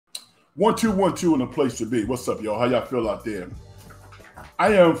1 2 1 2 in a place to be. What's up, y'all? How y'all feel out there?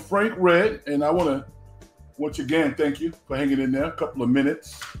 I am Frank Red, and I want to once again thank you for hanging in there. A couple of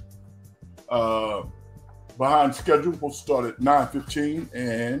minutes behind schedule. We'll start at 9:15,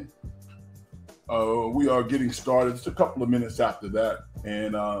 and we are getting started. It's a couple of minutes after that,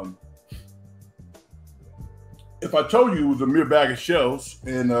 and if I told you it was a mere bag of shells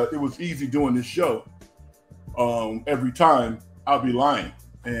and it was easy doing this show every time, I'll be lying.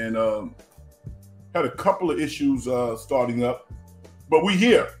 And had a couple of issues starting up, but we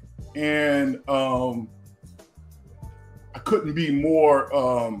here, and I couldn't be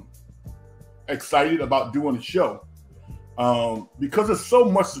more excited about doing the show because there's so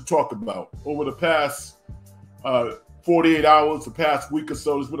much to talk about. Over the past 48 hours, the past week or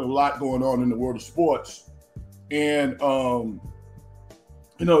so, there's been a lot going on in the world of sports, and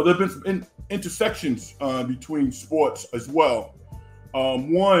there've been some intersections between sports as well.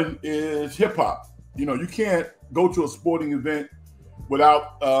 One is hip hop. You can't go to a sporting event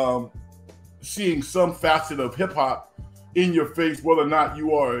without seeing some facet of hip hop in your face, whether or not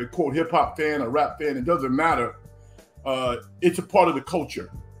you are a quote hip hop fan or rap fan. It doesn't matter. It's a part of the culture.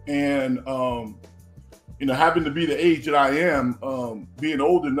 And, having to be the age that I am, being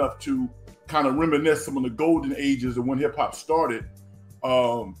old enough to kind of reminisce some of the golden ages of when hip hop started,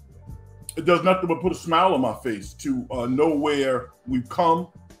 it does nothing but put a smile on my face to know where we've come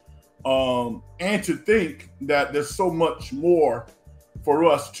and to think that there's so much more for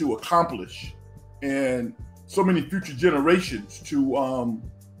us to accomplish and so many future generations to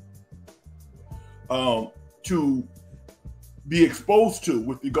be exposed to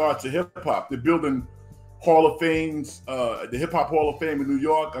with regards to hip hop. They're building Hall of Fames, the Hip Hop Hall of Fame in New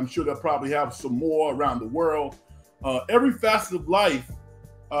York. I'm sure they'll probably have some more around the world. Every facet of life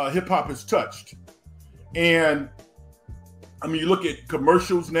hip hop has touched. And I mean, you look at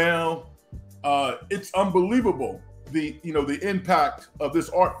commercials now, it's unbelievable the impact of this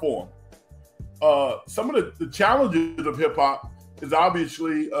art form. Some of the challenges of hip hop is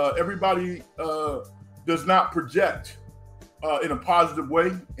obviously everybody does not project in a positive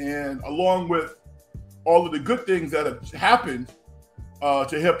way. And along with all of the good things that have happened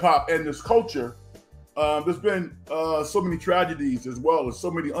to hip hop and this culture, there's been so many tragedies as well as so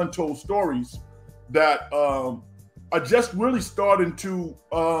many untold stories that are just really starting to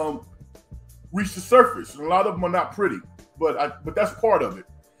reach the surface. And a lot of them are not pretty, but that's part of it.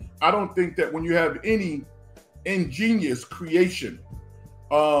 I don't think that when you have any ingenious creation,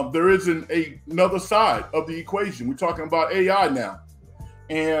 there isn't another side of the equation. We're talking about AI now,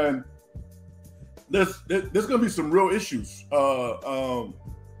 and there's going to be some real issues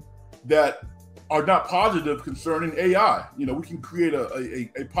that are not positive concerning AI. We can create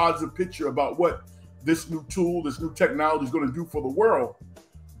a positive picture about what this new tool, this new technology is going to do for the world,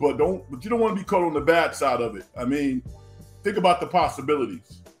 but you don't want to be caught on the bad side of it. I mean, think about the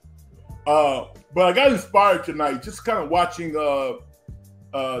possibilities. But I got inspired tonight just kind of watching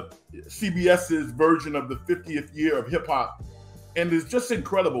CBS's version of the 50th year of hip hop, and it's just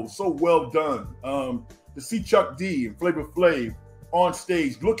incredible, so well done. To see Chuck D and Flavor Flav on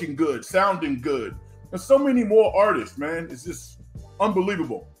stage, looking good, sounding good. There's so many more artists, man. It's just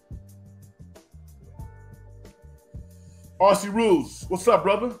unbelievable. RC Rules, what's up,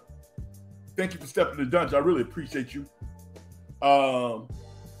 brother? Thank you for stepping in the dungeon. I really appreciate you. Along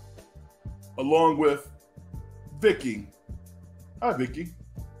with Vicky. Hi, Vicky.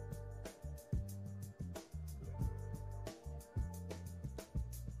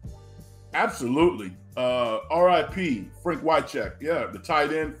 Absolutely. RIP, Frank Wycheck. Yeah, the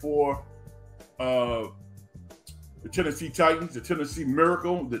tight end for the Tennessee Titans, the Tennessee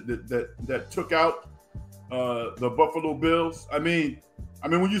Miracle that took out the Buffalo Bills. I mean,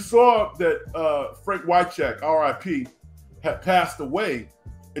 when you saw that Frank Wycheck, RIP, had passed away,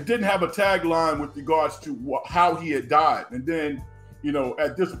 it didn't have a tagline with regards to how he had died. And then,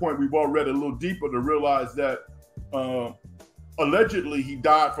 at this point, we've all read a little deeper to realize that allegedly he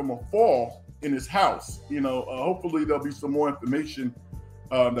died from a fall in his house. Hopefully there'll be some more information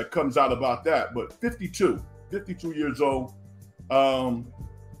that comes out about that. But 52 years old.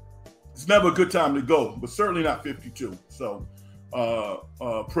 It's never a good time to go, but certainly not 52. So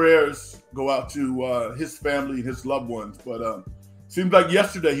prayers go out to his family and his loved ones. But seems like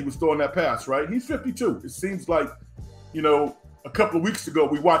yesterday he was throwing that pass, right? He's 52. It seems like, a couple of weeks ago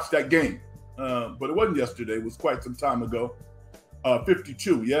we watched that game, but it wasn't yesterday. It was quite some time ago.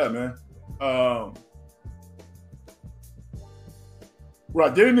 52, yeah, man.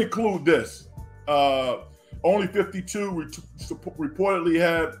 Right, they didn't include this. Only 52 reportedly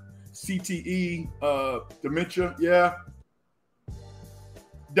had CTE, dementia. Yeah.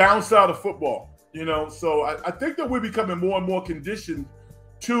 downside of football. So I think that we're becoming more and more conditioned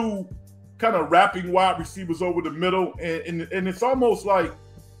to kind of wrapping wide receivers over the middle, and it's almost like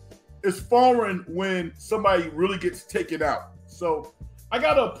it's foreign when somebody really gets taken out. So I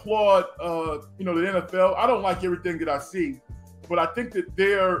gotta applaud the NFL. I don't like everything that I see, but I think that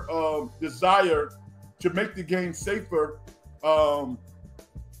their desire to make the game safer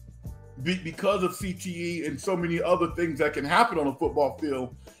because of CTE and so many other things that can happen on a football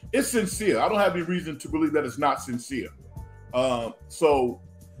field is sincere. I don't have any reason to believe that it's not sincere. The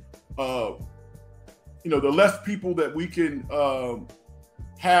less people that we can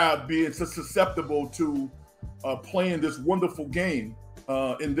have being so susceptible to playing this wonderful game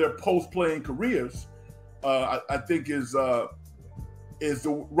in their post-playing careers, I think is the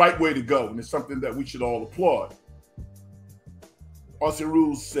right way to go, and it's something that we should all applaud. Austin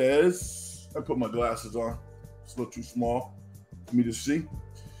Rules says, I put my glasses on. It's a little too small for me to see.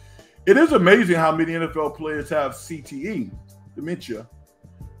 It is amazing how many NFL players have CTE, dementia,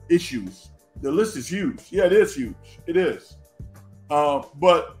 issues. The list is huge. Yeah, it is huge. It is.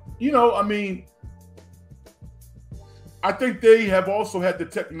 But, I think they have also had the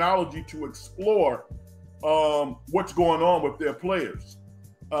technology to explore what's going on with their players.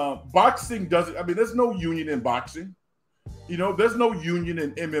 Boxing doesn't, there's no union in boxing. There's no union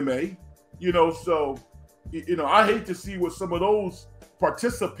in MMA. So, I hate to see what some of those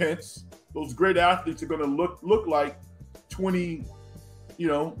participants, those great athletes, are going to look like 15,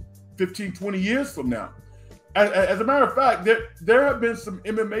 20 years from now. As a matter of fact, there have been some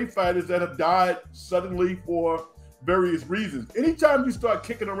MMA fighters that have died suddenly for various reasons. Anytime you start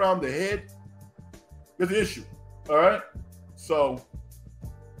kicking around the head, there's an issue. All right? So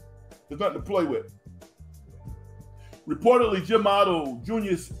there's nothing to play with. Reportedly, Jim Otto,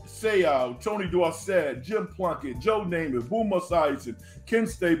 Junior Seau, Tony Dorsett, Jim Plunkett, Joe Namath, Boomer Esiason, Ken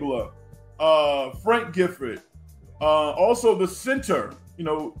Stabler, Frank Gifford, also the center,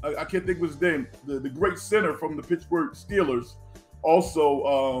 I can't think of his name, the great center from the Pittsburgh Steelers,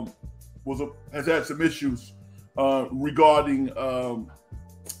 also has had some issues regarding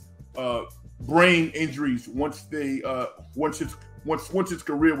brain injuries once his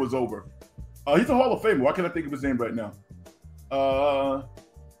career was over. He's a Hall of Famer. Why can't I think of his name right now?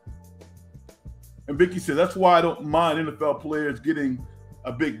 And Vicky said, that's why I don't mind NFL players getting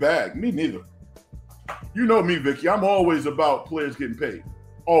a big bag. Me neither. You know me, Vicky. I'm always about players getting paid.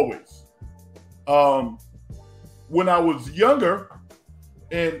 Always. When I was younger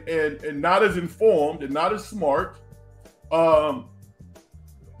and not as informed and not as smart, right.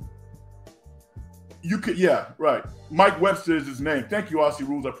 Mike Webster is his name. Thank you, Aussie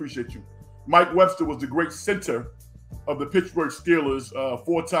Rules. I appreciate you. Mike Webster was the great center of the Pittsburgh Steelers,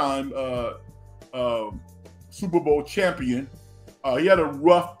 four-time Super Bowl champion. He had a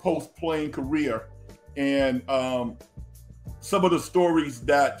rough post-playing career, and some of the stories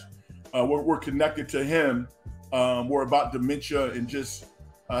that were connected to him were about dementia and just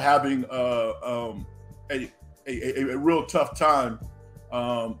having a real tough time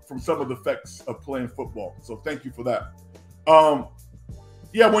from some of the effects of playing football. So thank you for that.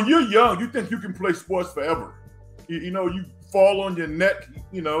 When you're young, you think you can play sports forever. You fall on your neck,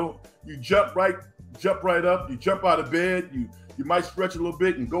 you jump right up, you jump out of bed, you might stretch a little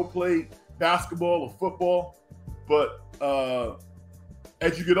bit and go play basketball or football. But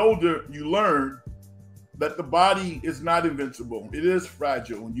as you get older, you learn that the body is not invincible. It is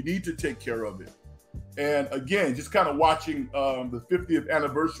fragile, and you need to take care of it. And again, just kind of watching the 50th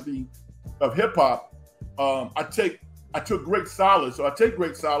anniversary of hip hop, I take great solace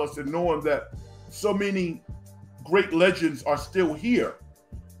in knowing that so many great legends are still here,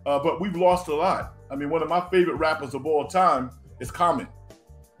 but we've lost a lot. One of my favorite rappers of all time is Common.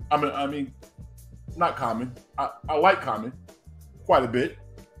 Not Common. I like Common quite a bit,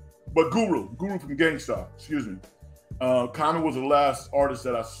 but Guru from Gangstar, excuse me. Common was the last artist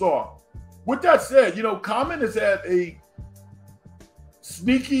that I saw. With that said, Common has had a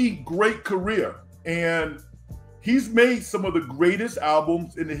sneaky great career, and he's made some of the greatest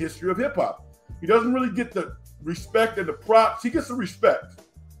albums in the history of hip hop. He doesn't really get the respect and the props. He gets the respect,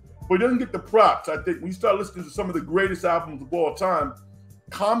 but he doesn't get the props. I think when you start listening to some of the greatest albums of all time,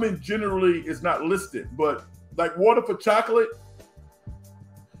 Common generally is not listed. But like Water for Chocolate,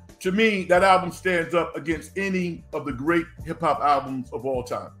 to me, that album stands up against any of the great hip hop albums of all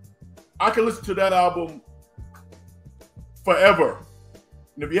time. I can listen to that album forever.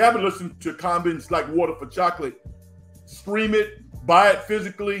 And if you haven't listened to Common's like Water for Chocolate, stream it, buy it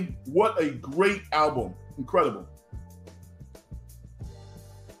physically. What a great album. Incredible.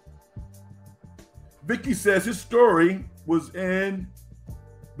 Vicky says his story was in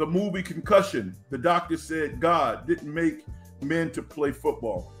the movie Concussion, the doctor said God didn't make men to play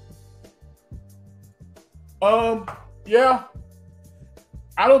football. Yeah,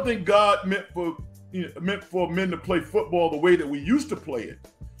 I don't think God meant for men to play football the way that we used to play it.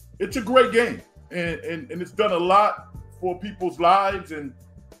 It's a great game, and it's done a lot for people's lives. And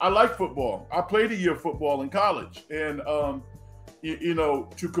I like football. I played a year of football in college, and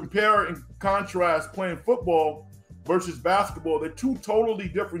to compare and contrast playing football versus basketball, they're two totally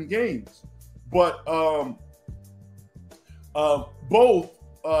different games, but both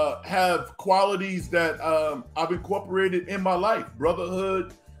have qualities that I've incorporated in my life: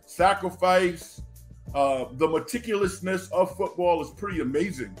 brotherhood, sacrifice. The meticulousness of football is pretty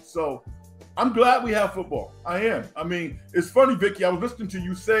amazing. So I'm glad we have football. I am. I mean, it's funny, Vicky. I was listening to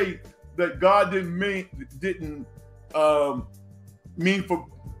you say that God didn't mean for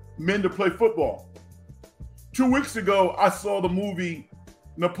men to play football. 2 weeks ago, I saw the movie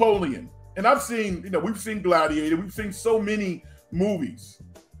Napoleon, and we've seen Gladiator. We've seen so many movies.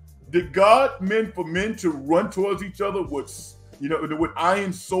 Did God mean for men to run towards each other with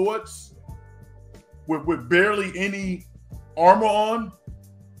iron swords? With barely any armor on,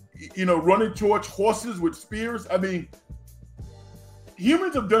 running towards horses with spears. I mean,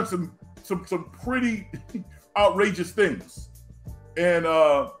 humans have done some pretty outrageous things, and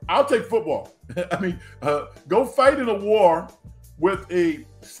I'll take football. I mean, go fight in a war with a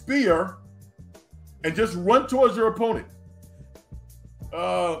spear and just run towards your opponent.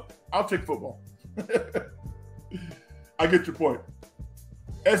 I'll take football. I get your point.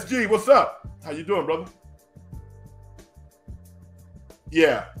 SG, what's up? How you doing, brother?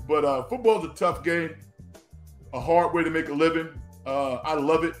 Yeah, but football's a tough game, a hard way to make a living. I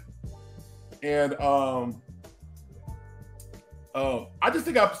love it. And I just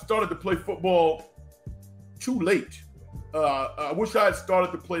think I started to play football too late. I wish I had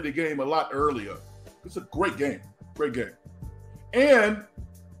started to play the game a lot earlier. It's a great game, great game. And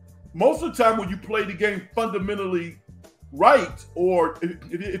most of the time when you play the game fundamentally right, or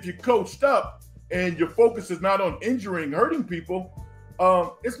if you're coached up and your focus is not on injuring, hurting people,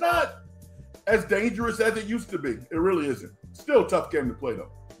 it's not as dangerous as it used to be. It really isn't. Still a tough game to play,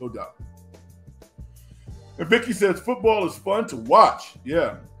 though, no doubt. And Vicky says football is fun to watch.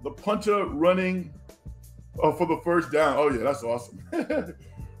 Yeah, the punter running for the first down. Oh yeah, that's awesome.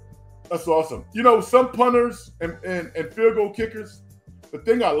 That's awesome. Some punters and field goal kickers, the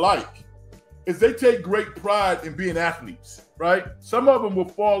thing I like is they take great pride in being athletes, right? Some of them will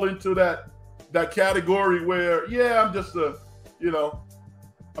fall into that category where, yeah, I'm just a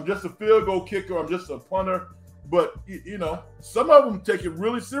field goal kicker, I'm just a punter. But, some of them take it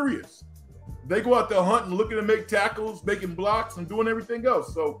really serious. They go out there hunting, looking to make tackles, making blocks, and doing everything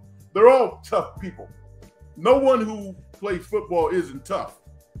else. So they're all tough people. No one who plays football isn't tough.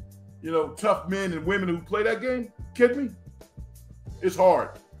 Tough men and women who play that game, kidding me? It's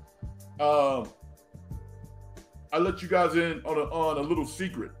hard. I let you guys in on a little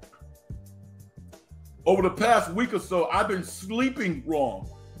secret. Over the past week or so, I've been sleeping wrong.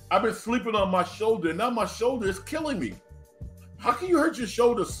 I've been sleeping on my shoulder, and now my shoulder is killing me. How can you hurt your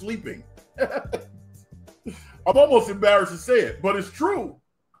shoulder sleeping? I'm almost embarrassed to say it, but it's true.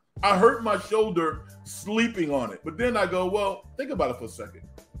 I hurt my shoulder sleeping on it. But then I go, well, think about it for a second.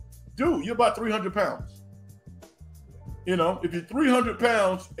 Dude, you're about 300 pounds. If you're 300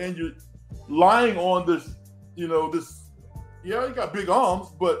 pounds and you're lying on this, yeah, you got big arms,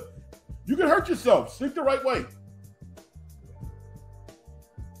 but you can hurt yourself. Sleep the right way.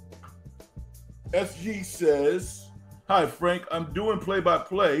 SG says, hi, Frank. I'm doing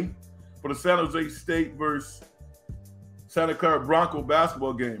play-by-play for the San Jose State versus Santa Clara Bronco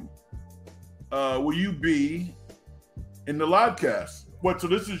basketball game. Will you be in the live cast? What, so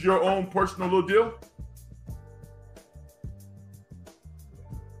this is your own personal little deal?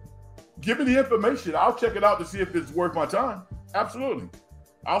 Give me the information. I'll check it out to see if it's worth my time. Absolutely.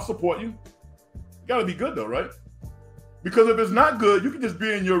 I'll support you. Got to be good though, right? Because if it's not good, you can just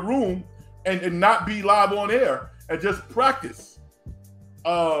be in your room and not be live on air and just practice.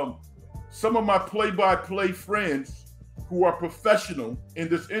 Some of my play-by-play friends who are professional in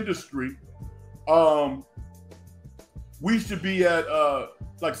this industry, we used to be at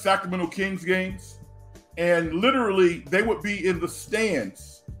like Sacramento Kings games, and literally they would be in the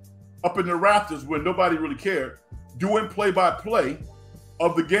stands up in the rafters where nobody really cared, doing play-by-play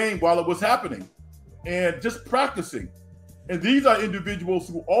of the game while it was happening and just practicing. And these are individuals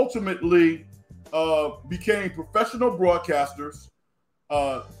who ultimately became professional broadcasters,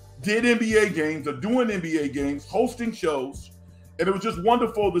 did NBA games, are doing NBA games, hosting shows. And it was just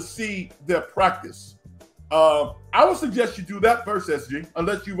wonderful to see their practice. I would suggest you do that first, SG,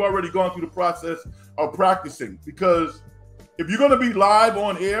 unless you've already gone through the process of practicing. Because if you're going to be live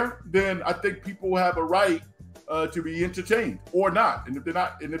on air, then I think people have a right to be entertained or not. And if they're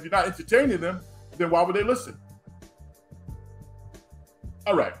not, and if you're not entertaining them, then why would they listen?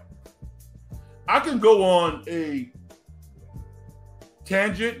 All right. I can go on a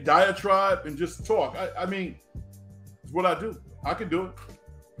tangent, diatribe, and just talk. I mean, it's what I do. I can do it.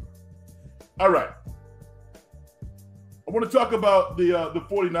 All right. I want to talk about the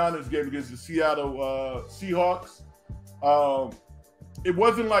 49ers game against the Seattle Seahawks. It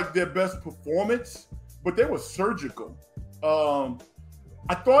wasn't like their best performance, but they were surgical.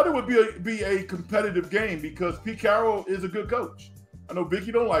 I thought it would be a competitive game because Pete Carroll is a good coach. I know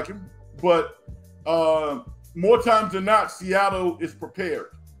Vicky don't like him, but more times than not, Seattle is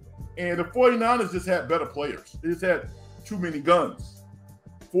prepared. And the 49ers just had better players. They just had too many guns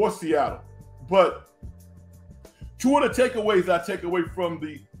for Seattle. But two of the takeaways I take away from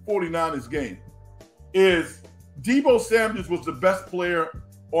the 49ers game is Deebo Samuel was the best player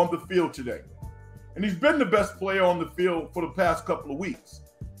on the field today. And he's been the best player on the field for the past couple of weeks.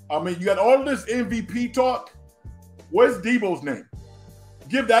 I mean, you got all of this MVP talk. Where's Deebo's name?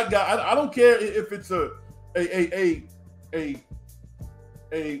 Give that guy. I don't care if it's a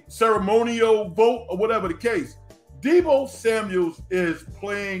ceremonial vote or whatever the case. Deebo Samuel is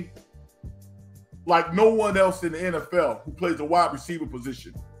playing like no one else in the NFL who plays a wide receiver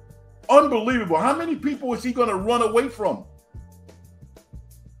position. Unbelievable. How many people is he going to run away from?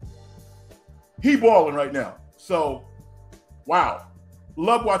 He balling right now. So, wow.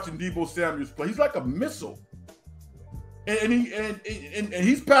 Love watching Deebo Samuel play. He's like a missile. And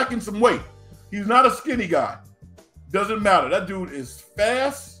he's packing some weight. He's not a skinny guy. Doesn't matter. That dude is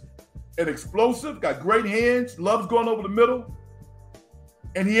fast and explosive, got great hands, loves going over the middle.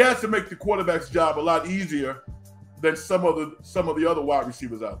 And he has to make the quarterback's job a lot easier than some of the other wide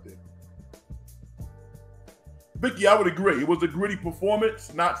receivers out there. Vicky, I would agree. It was a gritty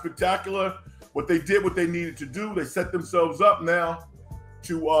performance, not spectacular. But they did what they needed to do. They set themselves up now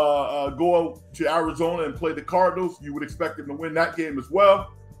to go to Arizona and play the Cardinals. You would expect them to win that game as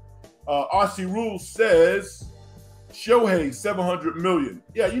well. RC Rules says Shohei $700 million.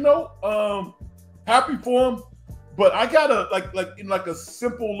 Yeah, you know, happy for him. But I got a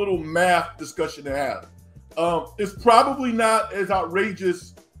simple little math discussion to have. It's probably not as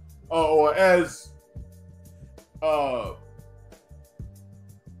outrageous or as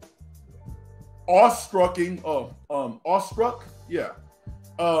awestruck,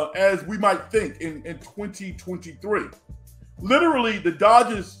 as we might think in 2023. Literally, the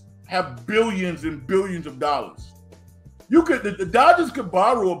Dodgers have billions and billions of dollars. The Dodgers could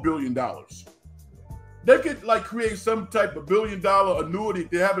borrow $1 billion. They could create some type of $1 billion annuity if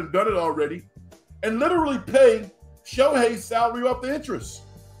they haven't done it already, and literally pay Shohei's salary off the interest.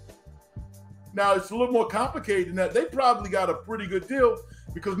 Now, it's a little more complicated than that. They probably got a pretty good deal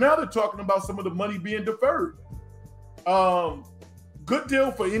because now they're talking about some of the money being deferred. Good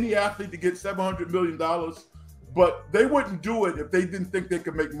deal for any athlete to get $700 million, but they wouldn't do it if they didn't think they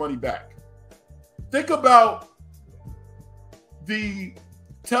could make money back. Think about the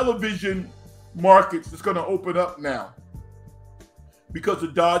television markets that's going to open up now because the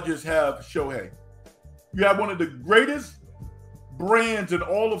Dodgers have Shohei. You have one of the greatest brands in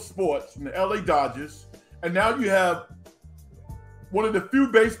all of sports in the LA Dodgers, and now you have one of the few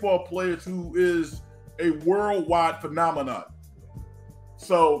baseball players who is a worldwide phenomenon.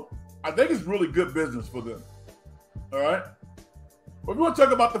 So I think it's really good business for them. All right. But we want to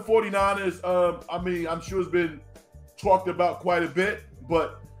talk about the 49ers. I mean, I'm sure it's been talked about quite a bit,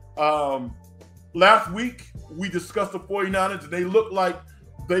 but last week we discussed the 49ers and they looked like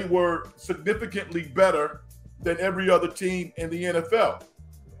they were significantly better than every other team in the NFL.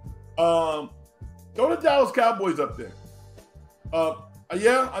 Throw the Dallas Cowboys up there.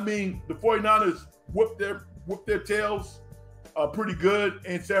 Yeah, I mean, the 49ers whooped their tails pretty good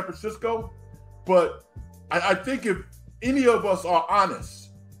in San Francisco. But I think if any of us are honest,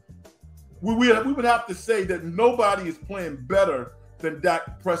 we would have to say that nobody is playing better than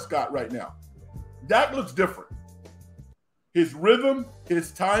Dak Prescott right now. Dak looks different. His rhythm,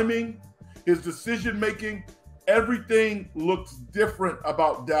 his timing, his decision-making, everything looks different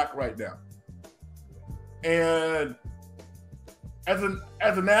about Dak right now. And as an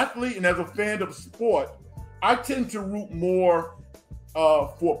athlete and as a fan of sport, I tend to root more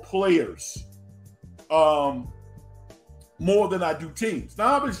for players more than I do teams.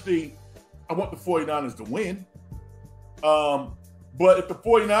 Now, obviously, I want the 49ers to win. But if the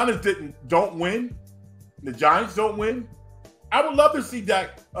 49ers don't win, the Giants don't win, I would love to see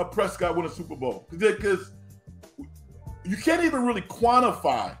Dak Prescott win a Super Bowl because you can't even really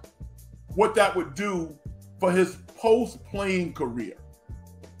quantify what that would do for his post-playing career.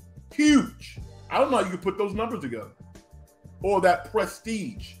 Huge. I don't know how you can put those numbers together. Or that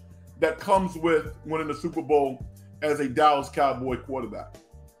prestige that comes with winning the Super Bowl as a Dallas Cowboy quarterback.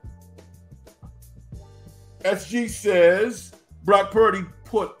 SG says Brock Purdy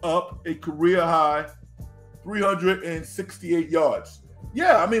put up a career-high 368 yards.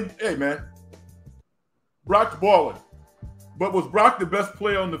 Yeah, I mean, hey, man. Brock's balling. But was Brock the best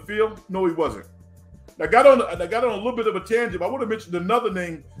player on the field? No, he wasn't. I got on a little bit of a tangent. I would have mentioned another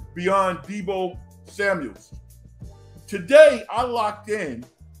name beyond Deebo Samuels. Today, I locked in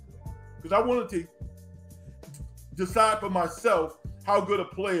because I wanted to decide for myself how good a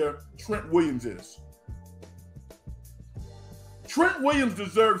player Trent Williams is. Trent Williams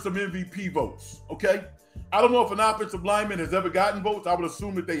deserves some MVP votes, okay? I don't know if an offensive lineman has ever gotten votes. I would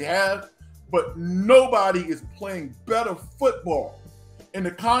assume that they have, but nobody is playing better football in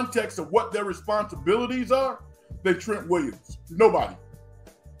the context of what their responsibilities are than Trent Williams. Nobody.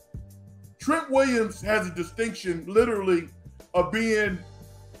 Trent Williams has a distinction literally of being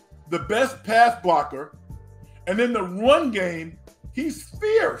the best pass blocker, and in the run game, he's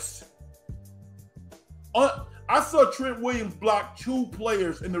fierce. I saw Trent Williams block 2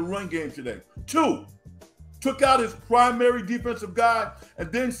 players in the run game today. 2. Took out his primary defensive guy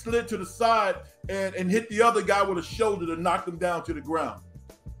and then slid to the side and hit the other guy with a shoulder to knock him down to the ground.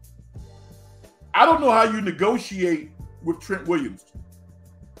 I don't know how you negotiate with Trent Williams.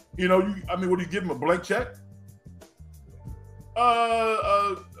 You know, what do you give him, a blank check?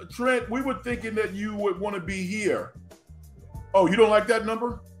 Trent, we were thinking that you would want to be here. Oh, you don't like that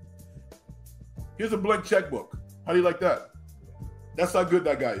number? Here's a blank checkbook. How do you like that? That's how good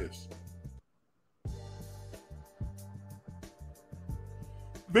that guy is.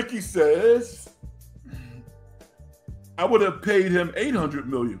 Vicky says, I would have paid him $800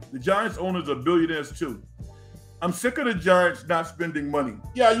 million. The Giants owners are billionaires too. I'm sick of the Giants not spending money.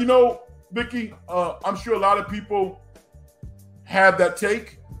 Yeah, you know, Vicky, I'm sure a lot of people have that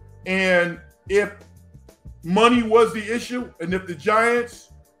take. And if money was the issue, and if the Giants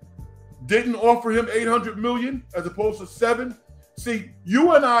didn't offer him $800 million as opposed to $7 million, see,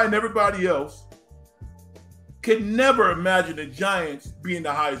 you and I and everybody else can never imagine the Giants being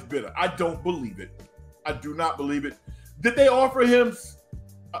the highest bidder. I don't believe it. I do not believe it. Did they offer him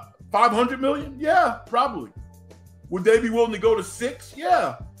 $500 million? Yeah, probably. Would they be willing to go to $6 million?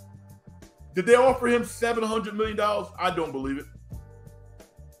 Yeah. Did they offer him $700 million? I don't believe it.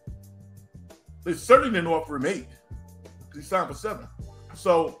 They certainly didn't offer him $8 million because he signed for $7 million.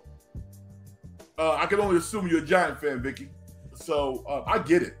 So I can only assume you're a Giant fan, Vicky. So I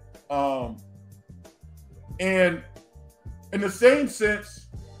get it. And in the same sense,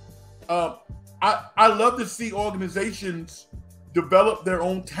 I love to see organizations develop their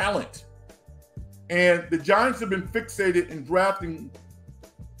own talent. And the Giants have been fixated in drafting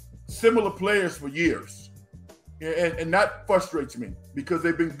similar players for years. And that frustrates me because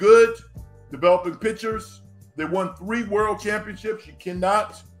they've been good developing pitchers. They won 3 world championships. You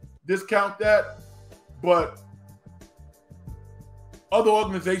cannot discount that. But other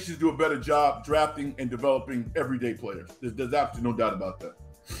organizations do a better job drafting and developing everyday players. There's absolutely no doubt about that.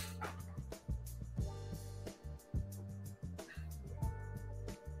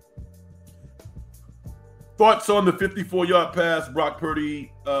 Thoughts on the 54-yard pass, Brock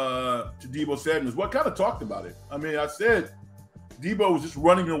Purdy to Deebo Samuels? Well, I kind of talked about it. I mean, I said Deebo was just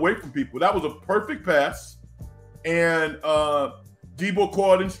running away from people. That was a perfect pass. And Deebo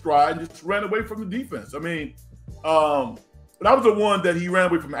caught in stride and just ran away from the defense. I mean, that was the one that he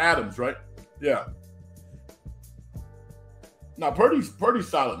ran away from Adams, right? Yeah. Now, Purdy's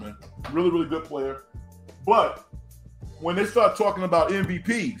solid, man. Really, really good player. But when they start talking about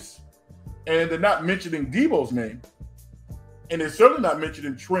MVPs and they're not mentioning Deebo's name, and they're certainly not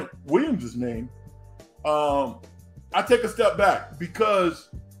mentioning Trent Williams' name, I take a step back because,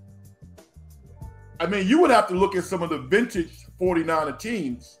 I mean, you would have to look at some of the vintage 49er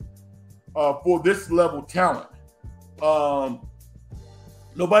teams for this level talent.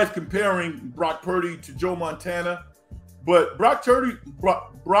 Nobody's comparing Brock Purdy to Joe Montana, but Brock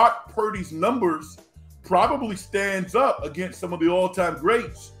Purdy's numbers probably stands up against some of the all-time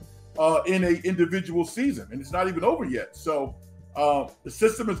greats in an individual season, and it's not even over yet. So the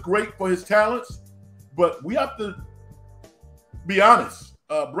system is great for his talents, but we have to be honest.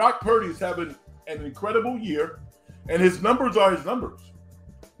 Brock Purdy is having an incredible year, and his numbers are his numbers.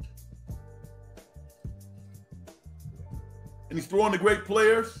 And he's throwing to great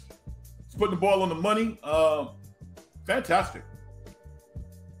players. He's putting the ball on the money. Fantastic.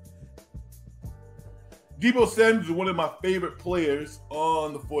 Deebo Samuel is one of my favorite players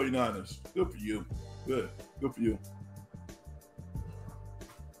on the 49ers. Good for you. Good for you.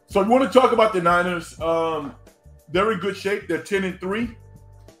 So I want to talk about the Niners. They're in good shape. They're 10-3.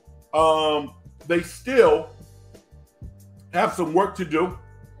 They still have some work to do.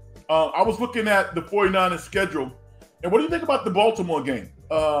 I was looking at the 49ers schedule. And what do you think about the Baltimore game?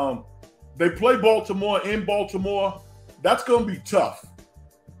 They play Baltimore in Baltimore. That's going to be tough.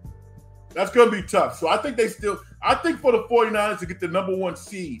 That's going to be tough. So I think for the 49ers to get the number 1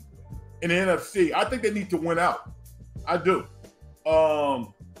 seed in the NFC, I think they need to win out. I do.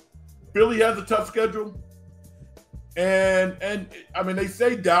 Philly has a tough schedule. And I mean, they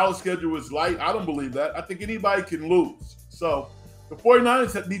say Dallas' schedule is light. I don't believe that. I think anybody can lose. So the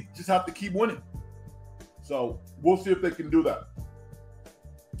 49ers just have to keep winning. So we'll see if they can do that.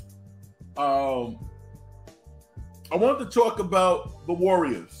 I wanted to talk about the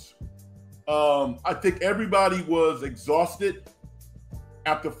Warriors. I think everybody was exhausted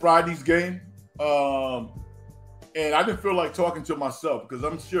after Friday's game. And I didn't feel like talking to myself because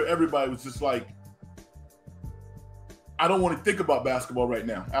I'm sure everybody was just like, I don't want to think about basketball right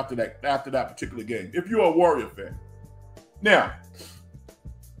now after that particular game. If you're a Warrior fan. Now,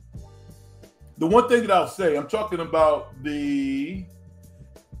 the one thing that I'll say, I'm talking about the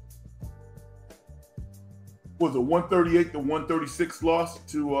 138 to 136 loss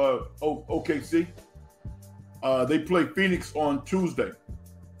to OKC. They play Phoenix on Tuesday.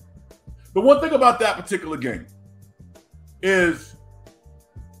 The one thing about that particular game is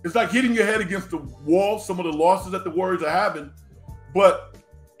it's like hitting your head against the wall, some of the losses that the Warriors are having, but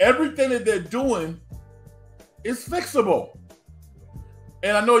everything that they're doing is fixable.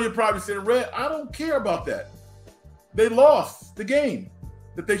 And I know you're probably saying, Red, I don't care about that. They lost the game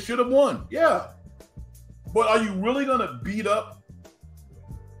that they should have won. Yeah. But are you really going to beat up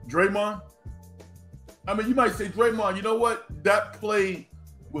Draymond? I mean, you might say, Draymond, you know what? That play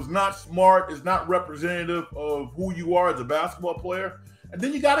was not smart. It's not representative of who you are as a basketball player. And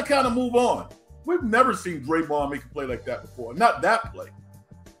then you got to kind of move on. We've never seen Draymond make a play like that before. Not that play.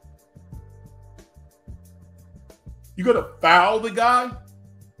 You're going to foul the guy?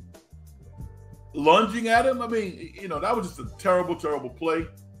 Lunging at him? I mean, you know, that was just a terrible, terrible play.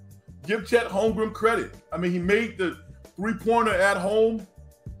 Give Chet Holmgren credit. I mean, he made the three-pointer at home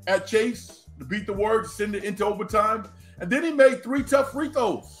at Chase to beat the Warriors, send it into overtime. And then he made 3 tough free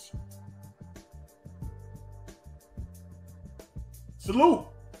throws. Salute.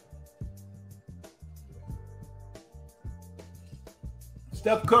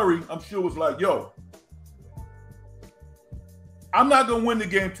 Steph Curry, I'm sure, was like, yo, I'm not going to win the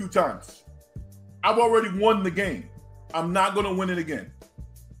game 2 times. I've already won the game. I'm not going to win it again.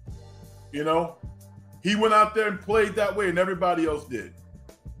 You know, he went out there and played that way, and everybody else did.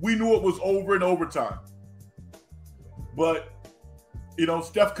 We knew it was over in overtime. But, you know,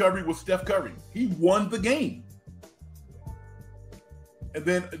 Steph Curry was Steph Curry. He won the game. And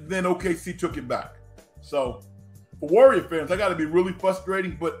then OKC took it back. So, for Warrior fans, I got to be really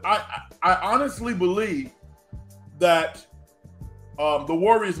frustrating. But I honestly believe that the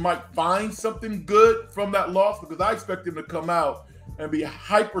Warriors might find something good from that loss because I expect them to come out and be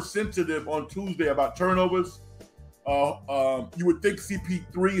hypersensitive on Tuesday about turnovers. You would think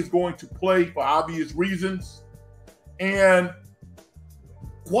CP3 is going to play for obvious reasons. And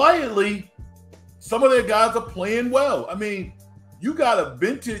quietly, some of their guys are playing well. I mean, you got a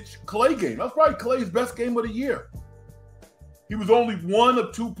vintage Clay game. That's probably Clay's best game of the year. He was only one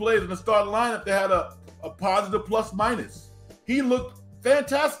of 2 players in the starting lineup that had a positive plus minus. He looked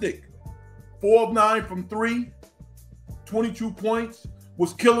fantastic. 4 of 9 from 3. 22 points,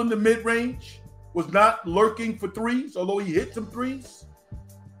 was killing the mid-range, was not lurking for threes, although he hit some threes.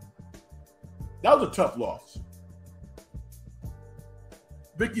 That was a tough loss.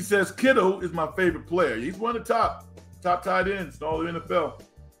 Vicky says, Kittle is my favorite player. He's one of the top tight ends in all the NFL.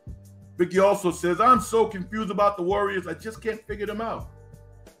 Vicky also says, I'm so confused about the Warriors. I just can't figure them out.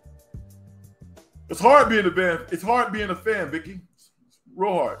 It's hard being a fan. It's hard being a fan, Vicky. It's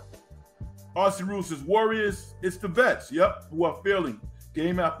real hard. R.C. Rule says, Warriors, it's the vets, yep, who are failing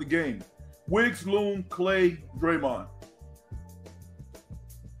game after game. Wiggs, Loon, Clay, Draymond.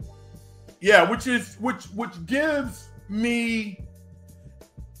 Yeah, which gives me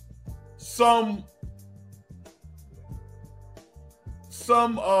some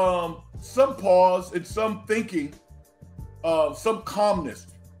pause and some thinking, some calmness.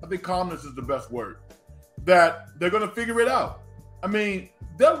 I think calmness is the best word. That they're going to figure it out. I mean,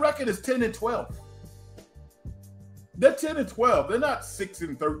 their record is 10-12. They're 10-12. They're not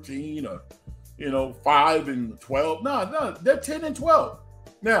 6-13 or 5-12. No, they're 10-12.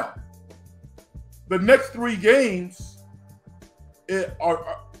 Now, the next 3 games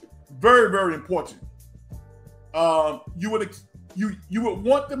are very, very important. You would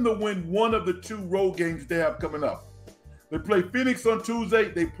want them to win one of the 2 road games they have coming up. They play Phoenix on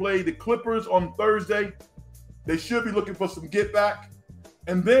Tuesday. They play the Clippers on Thursday. They should be looking for some get back.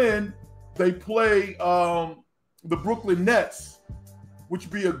 And then they play the Brooklyn Nets, which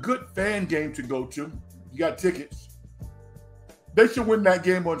would be a good fan game to go to. You got tickets. They should win that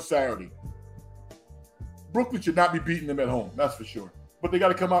game on Saturday. Brooklyn should not be beating them at home, that's for sure. But they got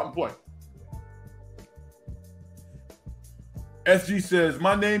to come out and play. SG says,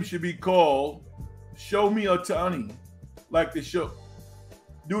 my name should be called Shohei Ohtani, like the show.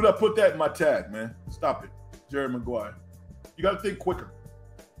 Dude, I put that in my tag, man. Stop it, Jerry Maguire. You got to think quicker.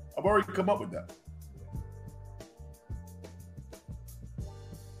 I've already come up with that.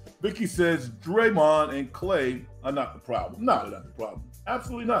 Vicky says, Draymond and Clay are not the problem. No, they're not the problem.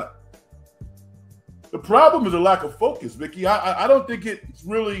 Absolutely not. The problem is a lack of focus, Vicky. I don't think it's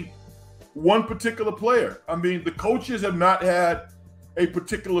really one particular player. I mean, the coaches have not had a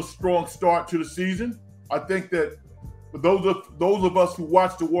particular strong start to the season. I think that for those of us who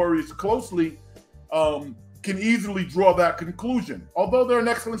watch the Warriors closely can easily draw that conclusion, although they're an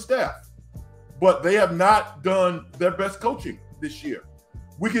excellent staff. But they have not done their best coaching this year.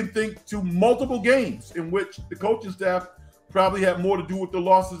 We can think to multiple games in which the coaching staff probably had more to do with the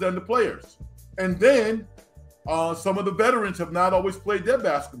losses than the players. And then some of the veterans have not always played their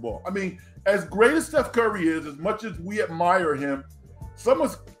basketball. I mean, as great as Steph Curry is, as much as we admire him, some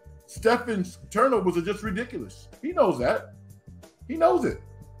of Steph's turnovers are just ridiculous. He knows that. He knows it.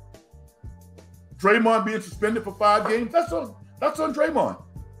 Draymond being suspended for 5 games, that's on Draymond.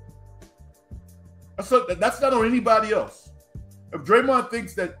 That's not on anybody else. If Draymond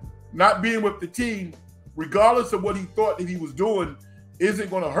thinks that not being with the team, regardless of what he thought that he was doing, isn't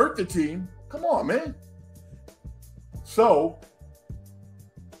going to hurt the team, come on, man. So,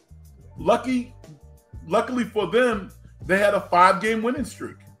 luckily for them, they had a 5-game winning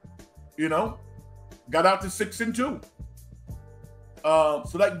streak. You know, got out to 6-2.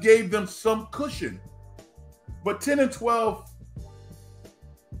 So that gave them some cushion. But 10-12,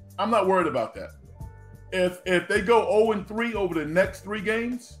 I'm not worried about that. If they go 0-3 over the next 3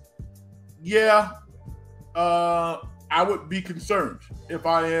 games, yeah, I would be concerned if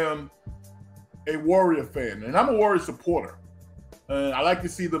I am a Warrior fan. And I'm a Warrior supporter. I like to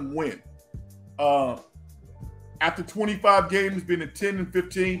see them win. After 25 games being a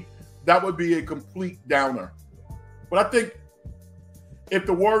 10-15, that would be a complete downer. But I think if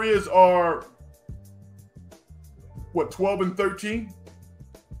the Warriors are, 12-13,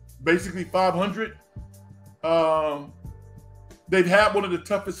 basically 500, they've had one of the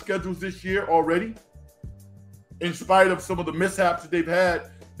toughest schedules this year already. In spite of some of the mishaps that they've had,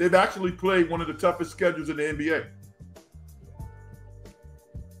 they've actually played one of the toughest schedules in the NBA.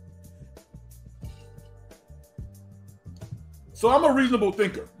 So I'm a reasonable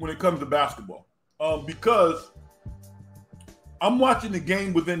thinker when it comes to basketball, because I'm watching the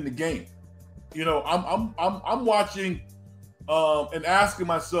game within the game. You know, I'm watching and asking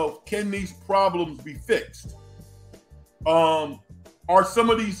myself, can these problems be fixed? Are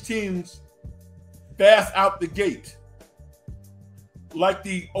some of these teams fast out the gate, like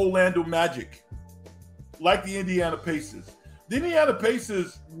the Orlando Magic, like the Indiana Pacers? The Indiana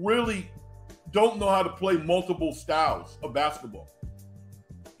Pacers really don't know how to play multiple styles of basketball.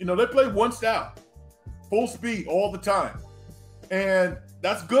 You know, they play one style, full speed all the time. And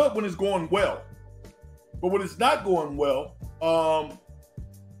that's good when it's going well. But when it's not going well,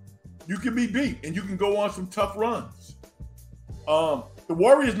 you can be beat and you can go on some tough runs. The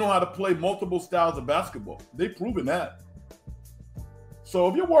Warriors know how to play multiple styles of basketball. They've proven that. So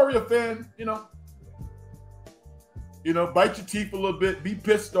if you're a Warrior fan, you know, bite your teeth a little bit, be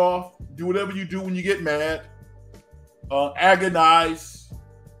pissed off, do whatever you do when you get mad, agonize,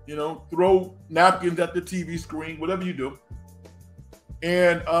 throw napkins at the TV screen, whatever you do.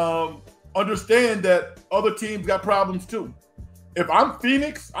 And understand that other teams got problems too. If I'm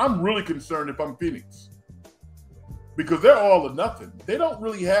Phoenix, I'm really concerned if I'm Phoenix. Because they're all or nothing. They don't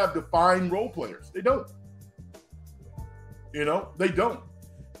really have defined role players. They don't. They don't.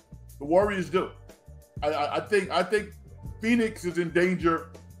 The Warriors do. I think Phoenix is in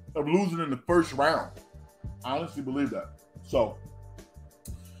danger of losing in the first round. I honestly believe that. So,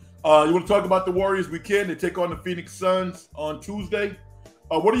 you want to talk about the Warriors? We can. They take on the Phoenix Suns on Tuesday.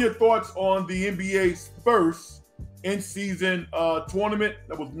 What are your thoughts on the NBA's first in-season tournament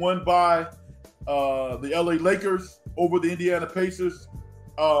that was won by the LA Lakers over the Indiana Pacers?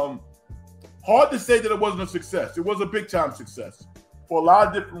 Hard to say that it wasn't a success. It was a big-time success for a lot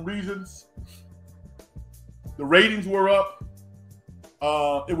of different reasons. The ratings were up.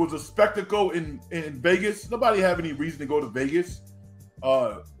 It was a spectacle in Vegas. Nobody had any reason to go to Vegas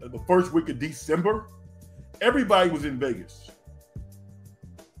the first week of December. Everybody was in Vegas.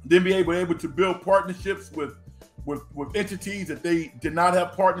 Then be able to build partnerships with entities that they did not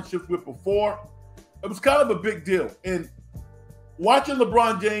have partnerships with before. It was kind of a big deal. And watching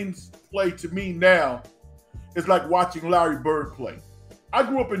LeBron James play, to me now, is like watching Larry Bird play. I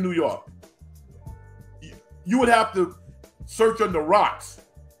grew up in New York. You would have to search on the rocks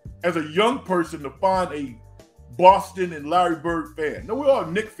as a young person to find a Boston and Larry Bird fan. No, we're all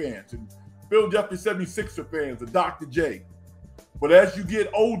Knick fans and Philadelphia 76er fans and Dr. J. But as you get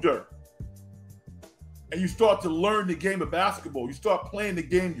older and you start to learn the game of basketball, you start playing the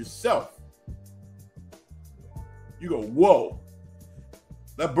game yourself, you go, whoa,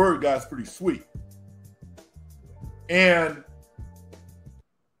 that Bird guy's pretty sweet. And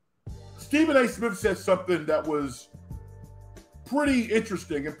Stephen A. Smith said something that was pretty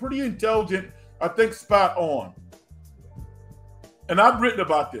interesting and pretty intelligent, I think spot on. And I've written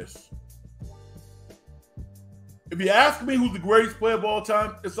about this. If you ask me who's the greatest player of all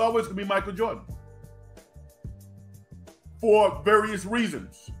time, it's always going to be Michael Jordan. For various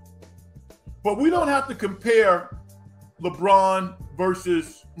reasons. But we don't have to compare LeBron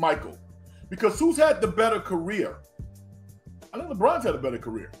versus Michael. Because who's had the better career? I think LeBron's had a better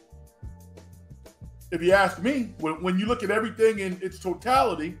career. If you ask me, when you look at everything in its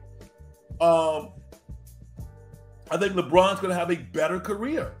totality, I think LeBron's going to have a better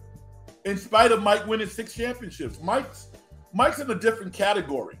career. In spite of Mike winning 6 championships. Mike's in a different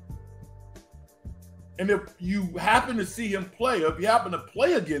category. And if you happen to see him play, or if you happen to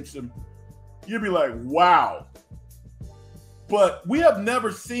play against him, you'll be like, wow. But we have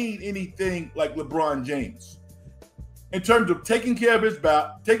never seen anything like LeBron James in terms of taking care of his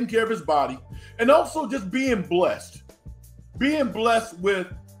body, and also just being blessed. Being blessed with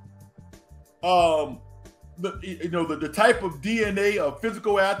the type of DNA of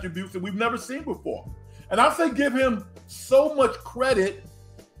physical attributes that we've never seen before. And I say give him so much credit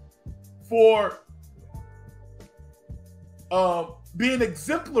for being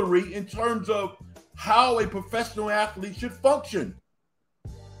exemplary in terms of how a professional athlete should function.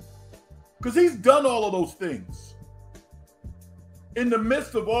 Because he's done all of those things. In the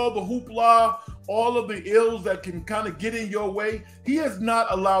midst of all the hoopla, all of the ills that can kind of get in your way, he has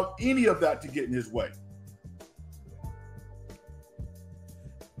not allowed any of that to get in his way.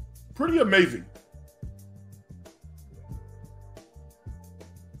 Pretty amazing.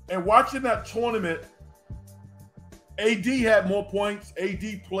 And watching that tournament, AD had more points.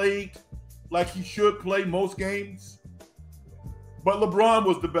 AD played like he should play most games. But LeBron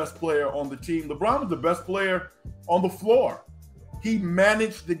was the best player on the team. LeBron was the best player on the floor. He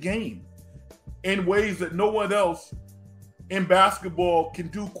managed the game in ways that no one else in basketball can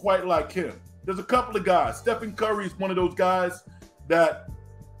do quite like him. There's a couple of guys. Stephen Curry is one of those guys that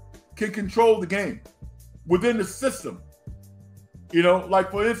can control the game within the system. You know, like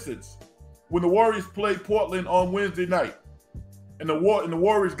for instance, when the Warriors played Portland on Wednesday night and the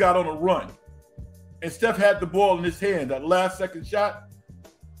Warriors got on a run and Steph had the ball in his hand, that last second shot,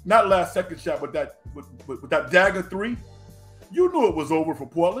 not last second shot, but that dagger three, you knew it was over for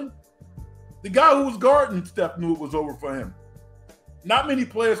Portland. The guy who was guarding Steph knew it was over for him. Not many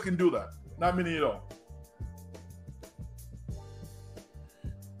players can do that. Not many at all.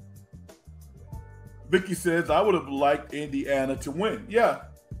 Vicky says, I would have liked Indiana to win. Yeah,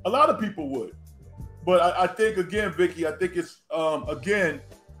 a lot of people would. But I think, again, Vicky, I think it's, again,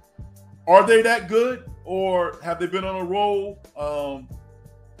 are they that good or have they been on a roll?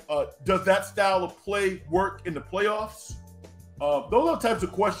 Does that style of play work in the playoffs? Those are the types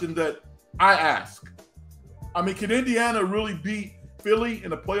of questions that I ask. I mean, can Indiana really beat Philly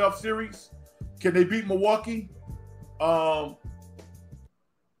in a playoff series? Can they beat Milwaukee?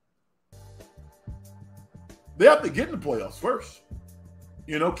 They have to get in the playoffs first.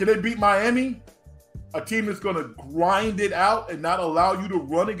 You know, can they beat Miami? A team that's going to grind it out and not allow you to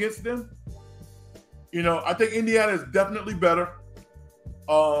run against them? You know, I think Indiana is definitely better.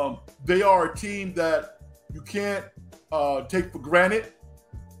 They are a team that you can't take for granted.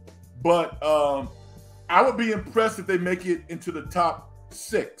 But I would be impressed if they make it into the top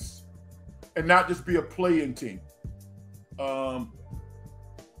 6 and not just be a play-in team.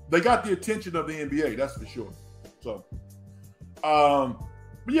 They got the attention of the NBA, that's for sure. So,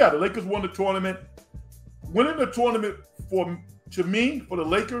 but yeah, the Lakers won the tournament. Winning the tournament to me, for the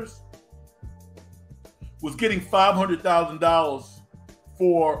Lakers, was getting $500,000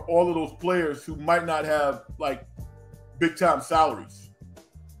 for all of those players who might not have like big time salaries.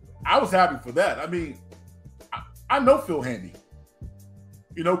 I was happy for that. I mean, I know Phil Handy.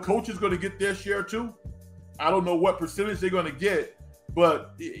 You know, coach is going to get their share too. I don't know what percentage they're going to get,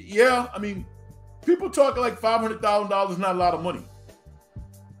 but yeah, I mean, people talking like $500,000 is not a lot of money.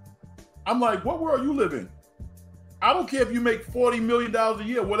 I'm like, what world you live in? I don't care if you make $40 million a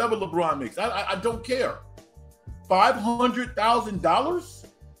year, whatever LeBron makes. I don't care. $500,000?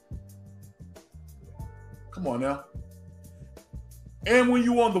 Come on now. And when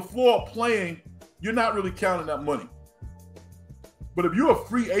you're on the floor playing, you're not really counting that money. But if you're a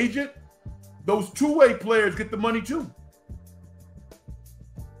free agent, those two-way players get the money too.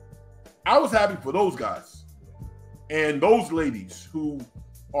 I was happy for those guys and those ladies who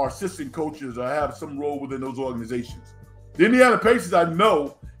are assistant coaches or have some role within those organizations. The Indiana Pacers, I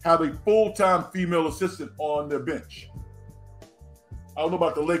know, have a full-time female assistant on their bench. I don't know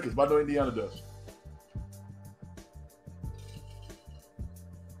about the Lakers, but I know Indiana does.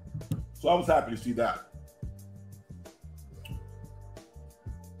 So I was happy to see that.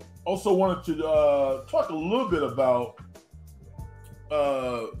 Also wanted to talk a little bit about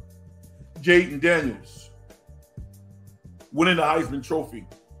Jaden Daniels winning the Heisman Trophy.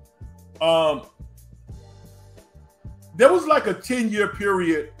 There was like a 10-year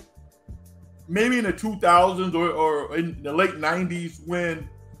period, maybe in the 2000s or in the late 90s, when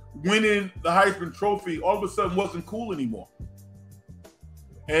winning the Heisman Trophy all of a sudden wasn't cool anymore.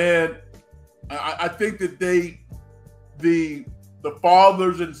 And I think that the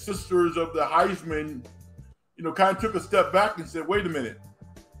fathers and sisters of the Heisman, you know, kind of took a step back and said, wait a minute,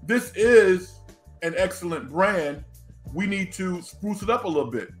 this is an excellent brand. We need to spruce it up a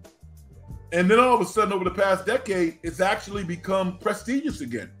little bit. And then all of a sudden, over the past decade, it's actually become prestigious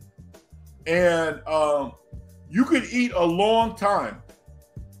again. And you could eat a long time.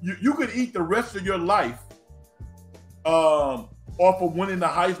 You could eat the rest of your life off of winning the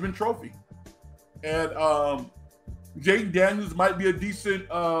Heisman Trophy. And Jaden Daniels might be a decent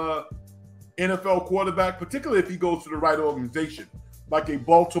NFL quarterback, particularly if he goes to the right organization, like a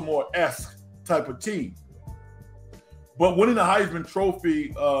Baltimore-esque type of team. But winning the Heisman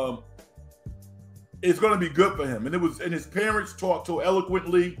Trophy is going to be good for him. And his parents talked so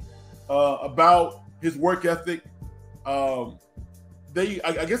eloquently about his work ethic. I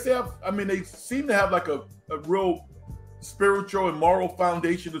guess they have, they seem to have like a real spiritual and moral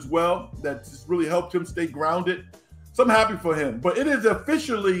foundation as well that's really helped him stay grounded. So I'm happy for him. But it is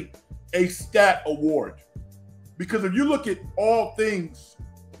officially a stat award, because if you look at all things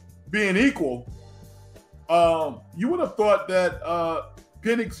being equal, you would have thought that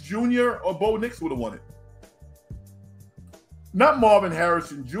Penix Jr. or Bo Nix would have won it. Not Marvin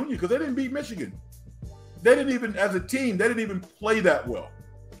Harrison Jr., because they didn't beat Michigan. They didn't even, as a team, they didn't even play that well.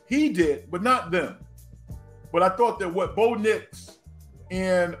 He did, but not them. But I thought that what Bo Nix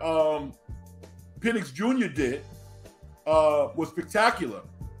and Penix Jr. did was spectacular.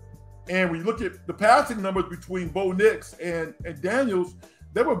 And when you look at the passing numbers between Bo Nix and Daniels,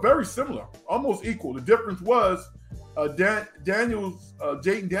 they were very similar, almost equal. The difference was Jaden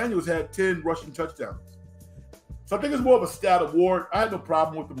Daniels had 10 rushing touchdowns. So I think it's more of a stat award. I had no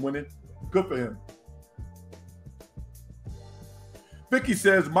problem with him winning. Good for him. Vicky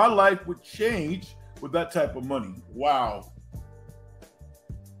says, my life would change with that type of money. Wow.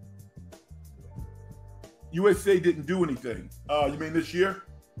 USA didn't do anything. You mean this year?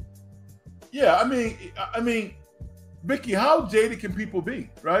 Yeah, I mean, Vicky, how jaded can people be,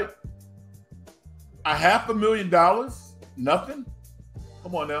 right? $500,000? Nothing?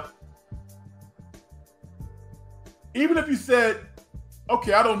 Come on now. Even if you said,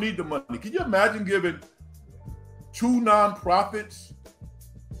 okay, I don't need the money. Can you imagine giving 2 nonprofits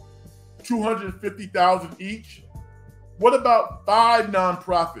 $250,000 each? What about 5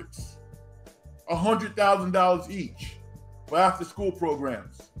 nonprofits, $100,000 each for after-school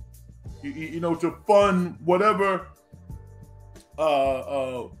programs? You know, to fund whatever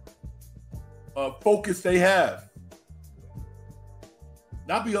focus they have.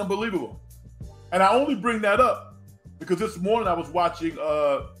 That'd be unbelievable. And I only bring that up because this morning I was watching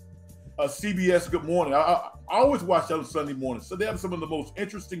CBS Good Morning. I always watch that on Sunday morning. So they have some of the most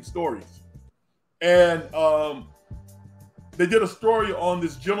interesting stories. And they did a story on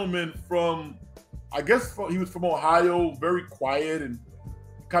this gentleman from, I guess he was from Ohio, very quiet and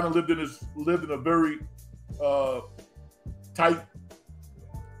kind of lived in a very tight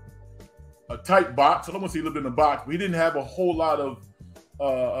box. I don't want to say he lived in a box, but he didn't have a whole lot of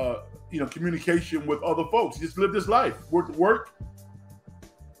communication with other folks. He just lived his life, worked.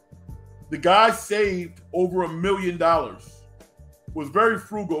 The guy saved over $1 million, was very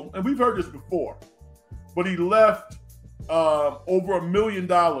frugal, and we've heard this before, but he left over $1 million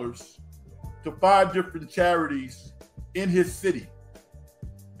to 5 different charities in his city.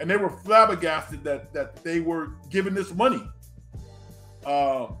 And they were flabbergasted that they were giving this money.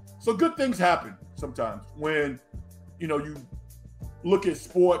 So good things happen sometimes when, you look at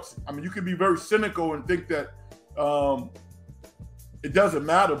sports. I mean, you can be very cynical and think that it doesn't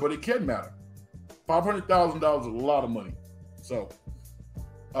matter, but it can matter. $500,000 is a lot of money. So,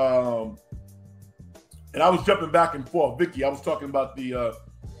 and I was jumping back and forth. Vicky, I was talking about the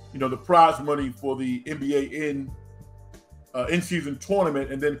prize money for the NBA in-season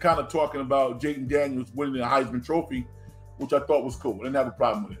tournament, and then kind of talking about Jaden Daniels winning the Heisman Trophy, which I thought was cool. I didn't have a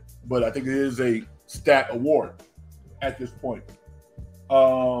problem with it. But I think it is a stat award at this point.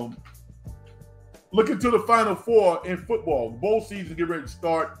 Looking to the Final Four in football. Bowl season get ready to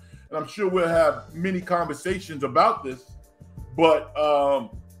start, and I'm sure we'll have many conversations about this. But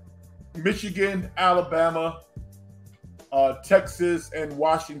Michigan, Alabama, Texas, and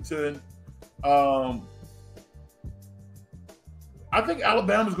Washington. I think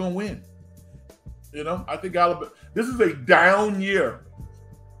Alabama's going to win. I think Alabama. This is a down year,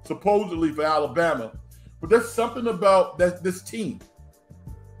 supposedly, for Alabama. But there's something about this team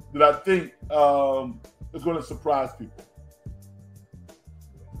that I think is going to surprise people.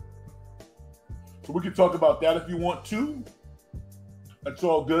 So we can talk about that if you want to. That's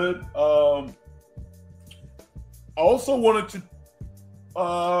all good. I also wanted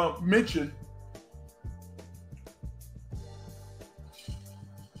to mention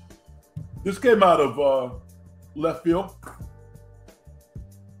this came out of left field.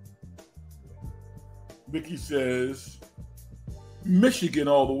 Vicky says, Michigan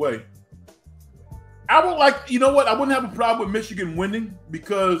all the way. I would like, I wouldn't have a problem with Michigan winning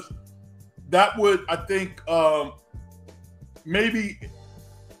because that would, I think, maybe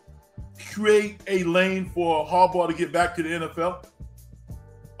create a lane for Harbaugh to get back to the NFL.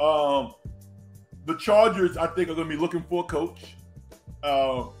 The Chargers, I think, are going to be looking for a coach.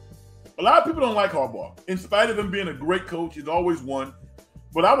 A lot of people don't like Harbaugh. In spite of him being a great coach, he's always won.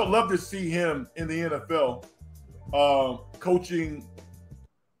 But I would love to see him in the NFL coaching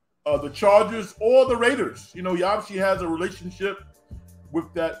the Chargers or the Raiders. He obviously has a relationship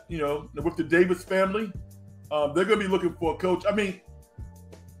with that, with the Davis family. They're going to be looking for a coach. I mean,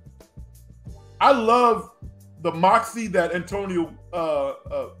 I love the moxie that Antonio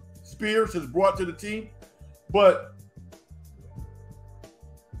Spears has brought to the team. But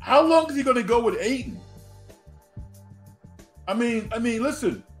how long is he going to go with Aiden? I mean,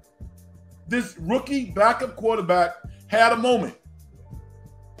 listen, this rookie backup quarterback had a moment.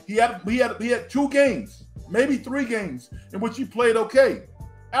 He had 2 games, maybe 3 games in which he played okay.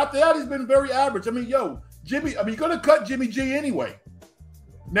 After that, he's been very average. I mean, you're going to cut Jimmy G anyway.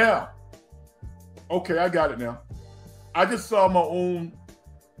 Now, okay, I got it now. I just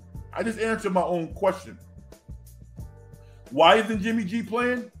answered my own question. Why isn't Jimmy G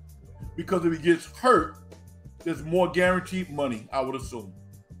playing? Because if he gets hurt, there's more guaranteed money, I would assume.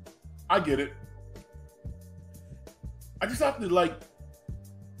 I get it. I just have to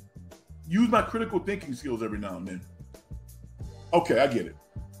use my critical thinking skills every now and then. Okay, I get it.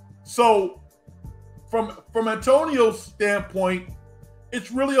 So from Antonio's standpoint,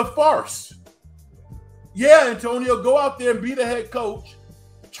 it's really a farce. Yeah, Antonio, go out there and be the head coach,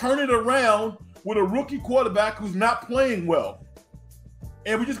 turn it around with a rookie quarterback who's not playing well.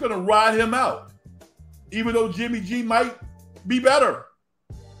 And we're just going to ride him out, even though Jimmy G might be better.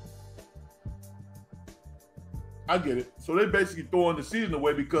 I get it. So they're basically throwing the season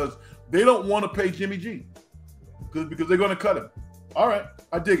away because they don't want to pay Jimmy G because they're going to cut him. All right,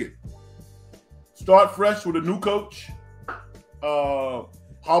 I dig it. Start fresh with a new coach.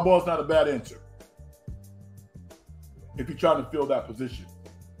 Harbaugh's not a bad answer if you're trying to fill that position.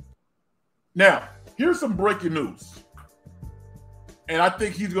 Now, here's some breaking news. And I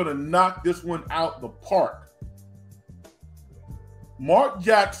think he's going to knock this one out the park. Mark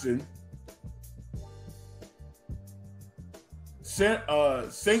Jackson,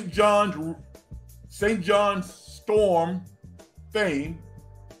 St. John's Storm fame,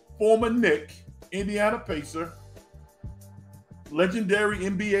 former Knick, Indiana Pacer, legendary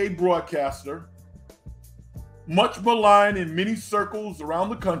NBA broadcaster, much maligned in many circles around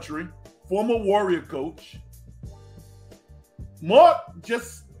the country, former Warrior coach. Mark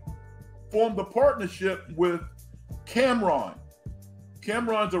just formed a partnership with Cameron.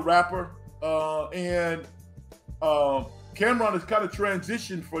 Cameron's a rapper, and Cameron has kind of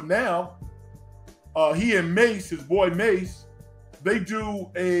transitioned for now. He and Mace, his boy Mace, they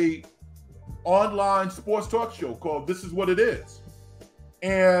do a online sports talk show called This Is What It Is.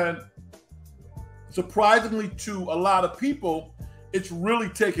 And surprisingly to a lot of people, it's really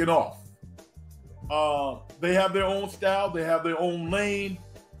taken off. They have their own style. They have their own lane.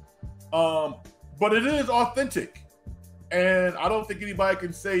 But it is authentic. And I don't think anybody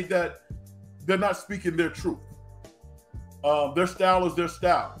can say that they're not speaking their truth. Their style is their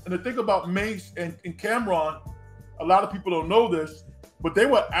style. And the thing about Mace and Cameron, a lot of people don't know this, but they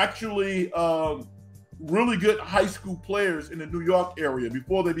were actually really good high school players in the New York area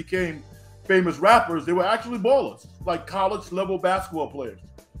before they became famous rappers. They were actually ballers, like college level basketball players.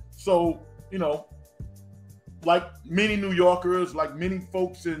 So, you know, like many New Yorkers, like many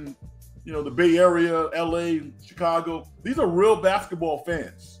folks in, you know, the Bay Area, LA, Chicago, these are real basketball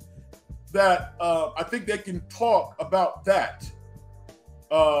fans that I think they can talk about that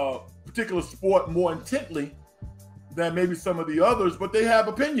particular sport more intently than maybe some of the others, but they have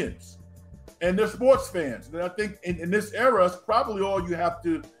opinions and they're sports fans. And I think in this era, it's probably all you have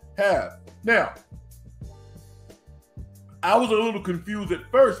to have. Now, I was a little confused at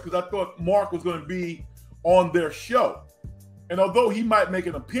first because I thought Mark was going to be on their show. And although he might make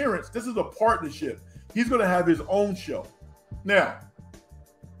an appearance, this is a partnership. He's going to have his own show. Now,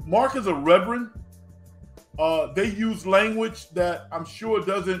 Mark is a reverend. They use language that I'm sure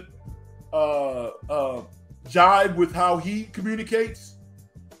doesn't jive with how he communicates.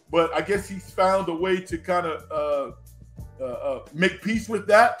 But I guess he's found a way to kind of make peace with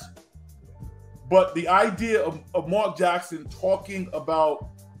that. But the idea of Mark Jackson talking about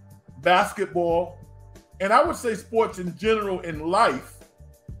basketball, and I would say sports in general in life,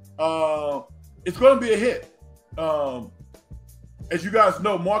 it's going to be a hit. As you guys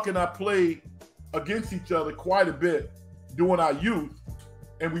know, Mark and I played against each other quite a bit during our youth,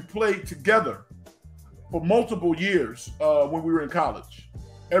 and we played together for multiple years when we were in college.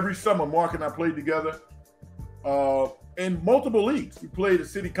 Every summer, Mark and I played together in multiple leagues. We played at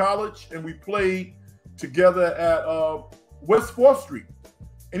City College, and we played together at West 4th Street,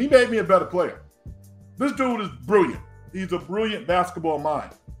 and he made me a better player. This dude is brilliant. He's a brilliant basketball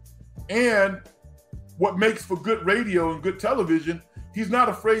mind. And what makes for good radio and good television, he's not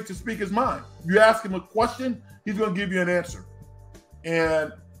afraid to speak his mind. You ask him a question, he's going to give you an answer.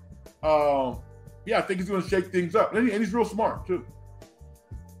 And yeah, I think he's going to shake things up. And he's real smart, too.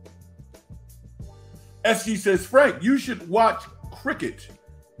 SG says, Frank, you should watch cricket.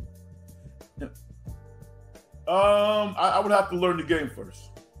 I would have to learn the game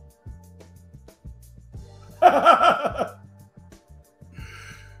first.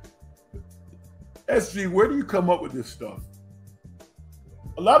 SG, where do you come up with this stuff?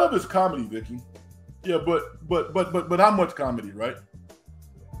 A lot of it's comedy, Vicky. Yeah, but how much comedy, right?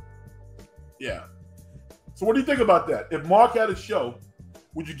 Yeah. So what do you think about that? If Mark had a show,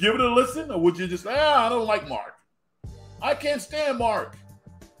 would you give it a listen, or would you just say, I don't like Mark. I can't stand Mark.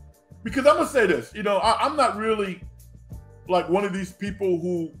 Because I'm gonna say this, you know, I'm not really like one of these people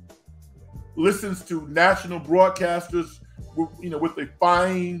who listens to national broadcasters, with a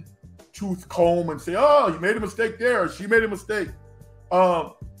fine tooth comb and say, oh, you made a mistake there, or she made a mistake.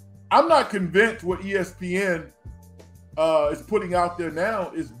 I'm not convinced what ESPN is putting out there now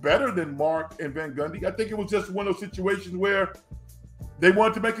is better than Mark and Van Gundy. I think it was just one of those situations where they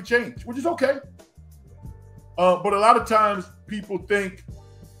wanted to make a change, which is okay. But a lot of times people think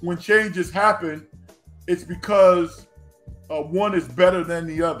when changes happen, it's because one is better than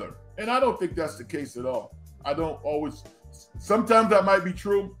the other. And I don't think that's the case at all. I don't always, sometimes that might be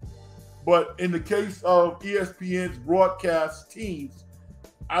true, but in the case of ESPN's broadcast teams,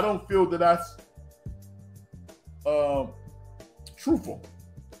 I don't feel that that's truthful.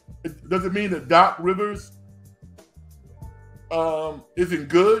 Does it mean that Doc Rivers isn't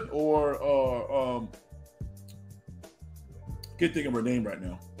good or can't think of her name right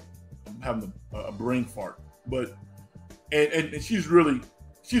now. I'm having a brain fart. But and she's really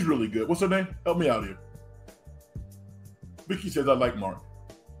good. What's her name? Help me out here. Vicky says I like Mark.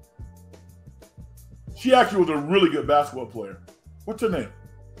 She actually was a really good basketball player. What's her name?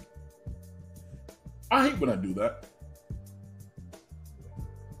 I hate when I do that.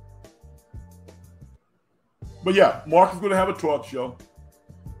 But yeah, Mark is going to have a talk show.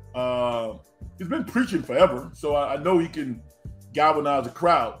 He's been preaching forever, so I know he can galvanize a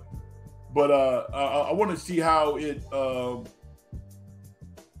crowd. But I want to see how it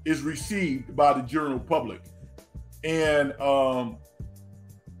is received by the general public. And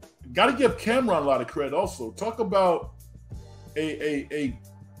got to give Cameron a lot of credit also. Talk about a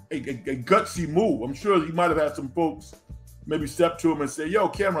gutsy move. I'm sure he might have had some folks maybe step to him and say, yo,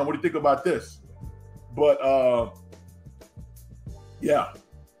 Cameron, what do you think about this? But yeah.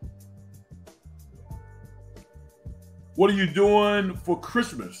 What are you doing for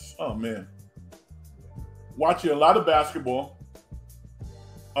Christmas? Oh man. Watching a lot of basketball.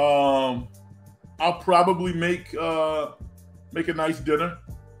 I'll probably make a nice dinner.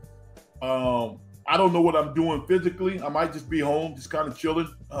 I don't know what I'm doing physically. I might just be home, just kind of chilling,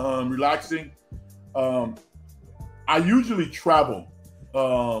 relaxing. I usually travel.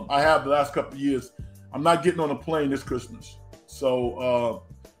 I have the last couple of years. I'm not getting on a plane this Christmas. So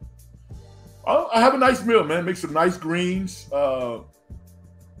I have a nice meal, man. Make some nice greens,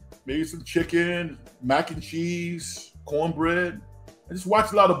 maybe some chicken, mac and cheese, cornbread. I just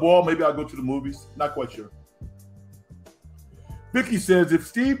watch a lot of ball. Maybe I'll go to the movies. Not quite sure. Vicky says, if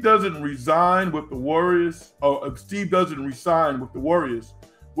Steve doesn't resign with the Warriors, or if Steve doesn't resign with the Warriors,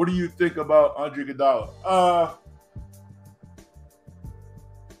 what do you think about Andre Iguodala?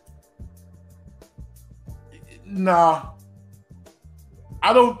 Nah.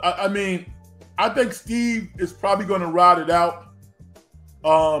 I mean, I think Steve is probably going to ride it out.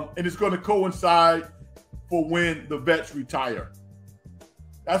 And it's going to coincide for when the vets retire.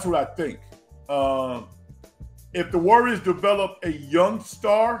 That's what I think. If the Warriors develop a young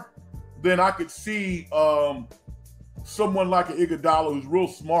star, then I could see someone like an Iguodala who's real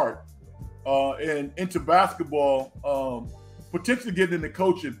smart and into basketball, potentially getting into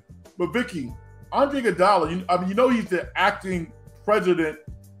coaching. But Vicky, Andre Iguodala, he's the acting president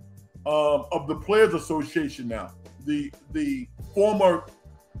of the Players Association now. The former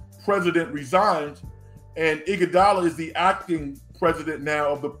president resigned, and Iguodala is the acting president now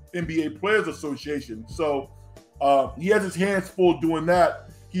of the NBA Players Association. So he has his hands full doing that.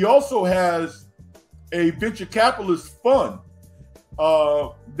 He also has a venture capitalist fund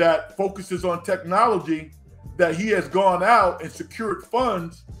that focuses on technology that he has gone out and secured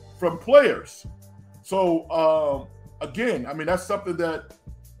funds from players. So again, I mean, that's something that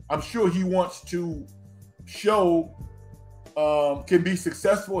I'm sure he wants to show can be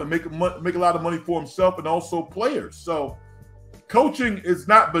successful and make a lot of money for himself and also players. So coaching is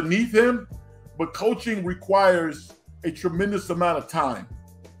not beneath him, but coaching requires a tremendous amount of time.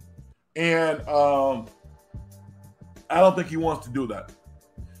 And I don't think he wants to do that.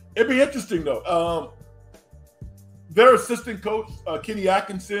 It'd be interesting, though. Their assistant coach, Kenny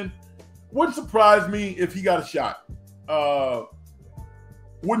Atkinson, wouldn't surprise me if he got a shot.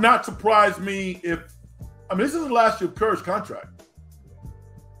 Would not surprise me if, this is the last year of Kerr's contract.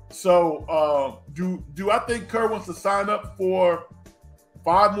 So do I think Kerr wants to sign up for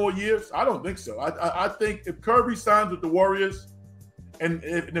 5 more years? I don't think so. I think if Kerr resigns with the Warriors, and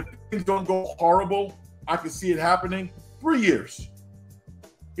if things don't go horrible, I can see it happening. 3 years.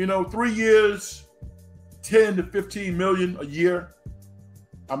 3 years, 10 to 15 million a year.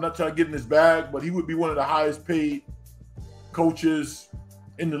 I'm not trying to get in his bag, but he would be one of the highest paid coaches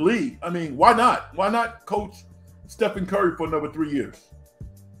in the league. I mean, why not? Why not coach Stephen Curry for another 3 years?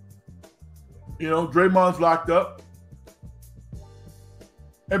 Draymond's locked up.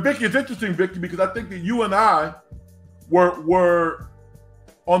 And Vicky, it's interesting, Vicky, because I think that you and I were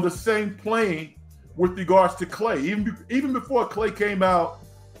on the same plane with regards to Clay. Even before Clay came out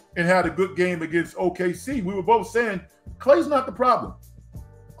and had a good game against OKC, we were both saying Clay's not the problem.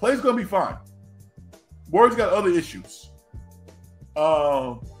 Clay's going to be fine. Warriors got other issues.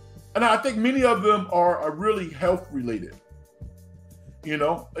 And I think many of them are really health related.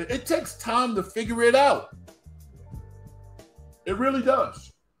 It takes time to figure it out. It really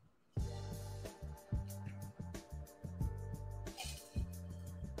does.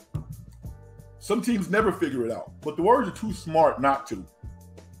 Some teams never figure it out, but the Warriors are too smart not to.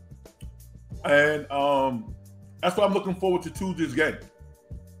 And that's why I'm looking forward to Tuesday's game,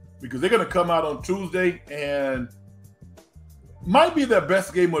 because they're going to come out on Tuesday and might be their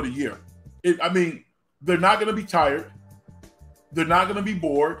best game of the year. They're not going to be tired. They're not going to be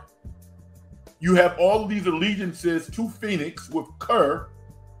bored. You have all of these allegiances to Phoenix with Kerr,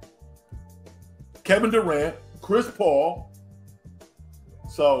 Kevin Durant, Chris Paul.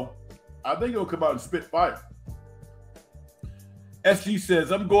 So I think it'll come out and spit fire. SG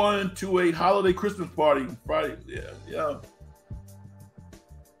says, I'm going to a holiday Christmas party Friday. Yeah.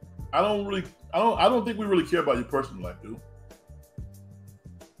 I don't think we really care about your personal life, dude.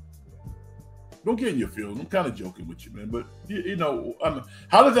 Don't get in your feelings. I'm kind of joking with you, man. But,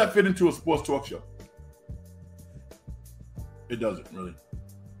 how does that fit into a sports talk show? It doesn't, really.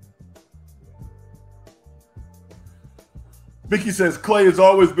 Vicky says, Clay has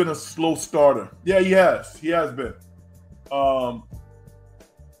always been a slow starter. Yeah, he has. He has been. And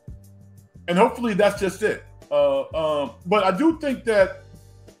hopefully that's just it. But I do think that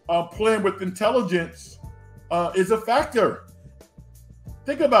playing with intelligence is a factor.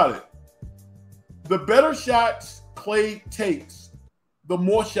 Think about it. The better shots Clay takes, the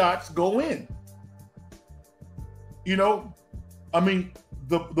more shots go in. The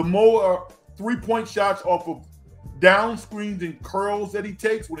more 3-point shots off of down screens and curls that he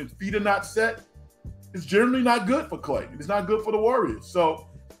takes when his feet are not set is generally not good for Clay. It's not good for the Warriors. So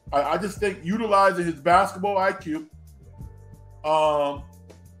I just think utilizing his basketball IQ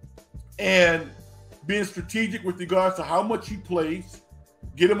and being strategic with regards to how much he plays,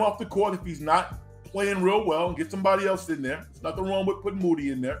 get him off the court if he's not playing real well, and get somebody else in there. There's nothing wrong with putting Moody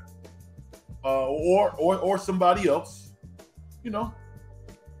in there, or somebody else, you know.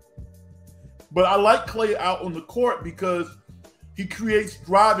 But I like Clay out on the court because he creates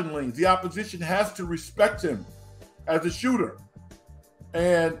driving lanes. The opposition has to respect him as a shooter.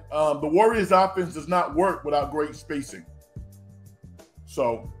 And the Warriors' offense does not work without great spacing.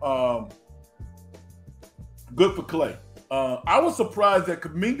 So, good for Clay. I was surprised that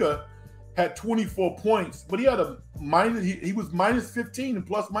Kuminga had 24 points, but he had a minus. He was minus 15 and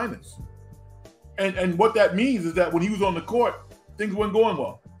plus minus. And what that means is that when he was on the court, things weren't going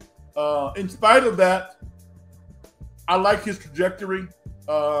well. In spite of that, I like his trajectory.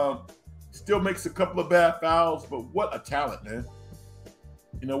 Still makes a couple of bad fouls, but what a talent, man.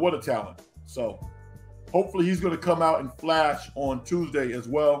 You know, what a talent. So hopefully he's going to come out and flash on Tuesday as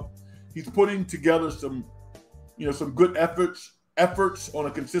well. He's putting together some good efforts on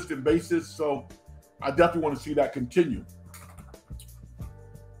a consistent basis. So I definitely want to see that continue.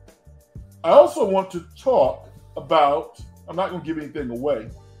 I also want to talk about, I'm not going to give anything away,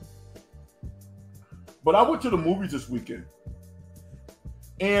 but I went to the movies this weekend.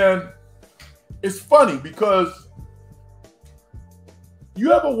 And it's funny because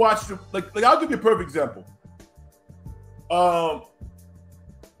you ever watched, like I'll give you a perfect example. I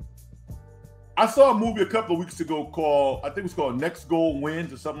saw a movie a couple of weeks ago called, I think it was called Next Goal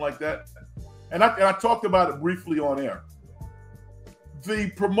Wins or something like that. And I talked about it briefly on air.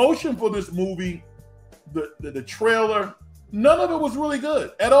 The promotion for this movie, the trailer, none of it was really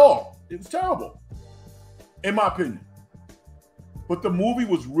good at all. It was terrible, in my opinion. But the movie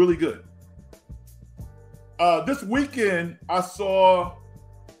was really good. This weekend, I saw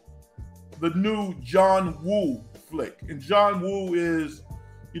the new John Woo flick. And John Woo is,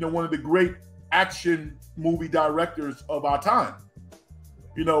 one of the great action movie directors of our time.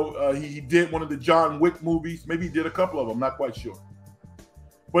 He did one of the John Wick movies. Maybe he did a couple of them, not quite sure.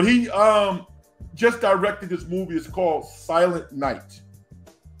 But he just directed this movie. It's called Silent Night.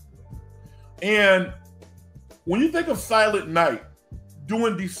 And when you think of Silent Night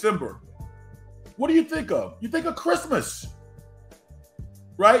during December, what do you think of? You think of Christmas,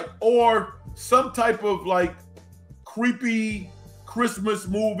 right? Or some type of like creepy Christmas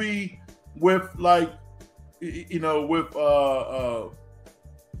movie with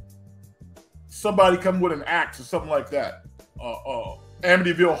somebody coming with an axe or something like that.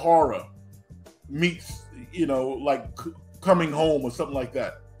 Amityville Horror meets, like Coming Home or something like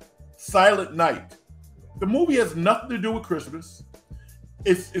that. Silent Night. The movie has nothing to do with Christmas.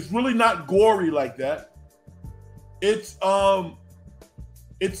 It's really not gory like that. It's a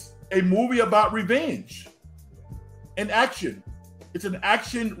movie about revenge and action. It's an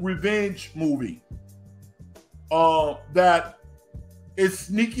action revenge movie that is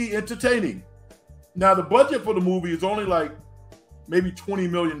sneaky entertaining. Now, the budget for the movie is only like maybe $20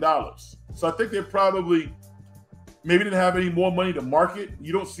 million. So I think they probably maybe didn't have any more money to market.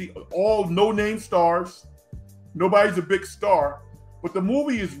 You don't see all no-name stars. Nobody's a big star. But the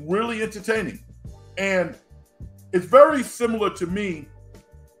movie is really entertaining. And it's very similar to me.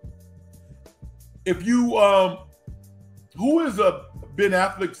 If you, who is Ben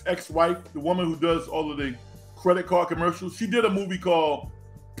Affleck's ex-wife, the woman who does all of the credit card commercials? She did a movie called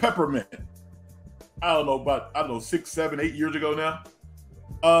Peppermint. I don't know, 6, 7, 8 years ago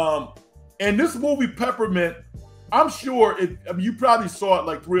now. And this movie, Peppermint, I'm sure you probably saw it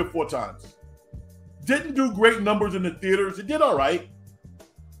like 3 or 4 times. Didn't do great numbers in the theaters. It did all right.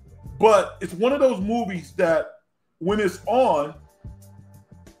 But it's one of those movies that when it's on,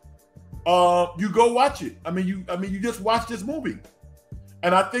 you go watch it. You just watch this movie.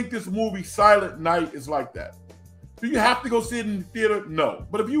 And I think this movie, Silent Night, is like that. Do you have to go see it in the theater? No.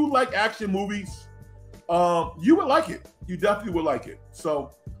 But if you like action movies, you would like it. You definitely would like it.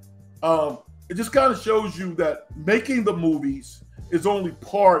 So it just kind of shows you that making the movies is only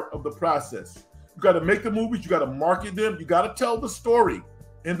part of the process. You got to make the movies. You got to market them. You got to tell the story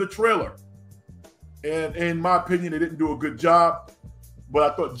in the trailer. And in my opinion, they didn't do a good job. But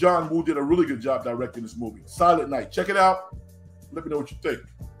I thought John Woo did a really good job directing this movie. Silent Night. Check it out. Let me know what you think.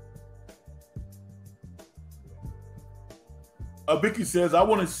 Vicky says, I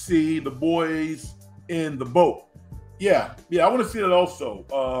want to see The Boys in the Boat. Yeah, I want to see that also.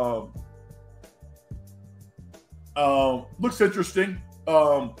 Looks interesting.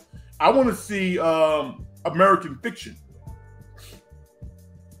 I want to see American Fiction.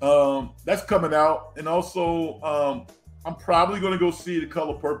 That's coming out. And also, I'm probably going to go see The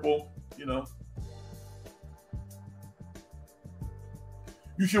Color Purple, you know.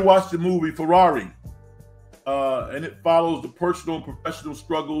 You should watch the movie Ferrari. And it follows the personal and professional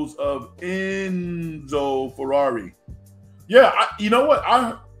struggles of Enzo Ferrari. Yeah, you know what?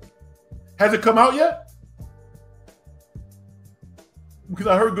 Has it come out yet? Because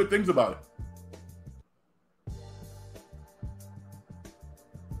I heard good things about it.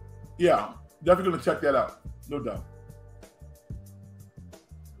 Yeah, definitely going to check that out. No doubt.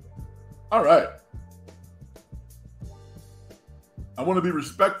 All right. I want to be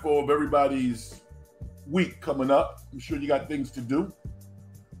respectful of everybody's week coming up. I'm sure you got things to do.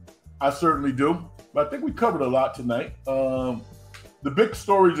 I certainly do. But I think we covered a lot tonight. The big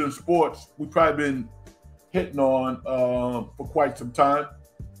stories in sports we've probably been hitting on for quite some time.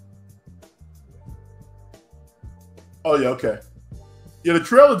 Oh, yeah, okay. Yeah, the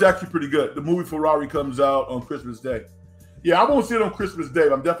trailer is actually pretty good. The movie Ferrari comes out on Christmas Day. Yeah, I won't see it on Christmas Day,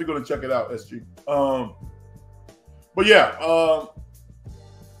 but I'm definitely going to check it out, SG. But yeah,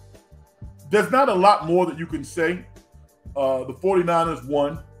 there's not a lot more that you can say. The 49ers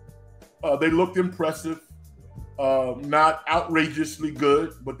won. They looked impressive. Not outrageously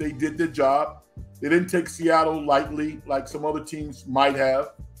good, but they did their job. They didn't take Seattle lightly like some other teams might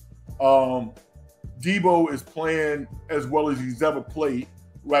have. Debo is playing as well as he's ever played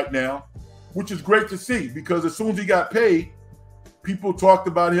right now, which is great to see because as soon as he got paid, people talked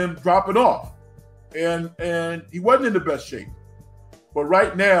about him dropping off. And he wasn't in the best shape. But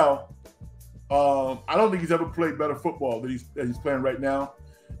right now, I don't think he's ever played better football than he's playing right now.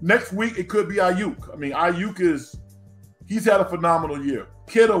 Next week, it could be Ayuk. I mean, he's had a phenomenal year.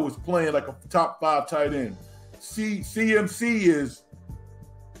 Kittle is playing like a top 5 tight end. CMC is,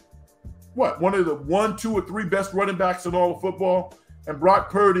 one of the 1, 2, or 3 best running backs in all of football. And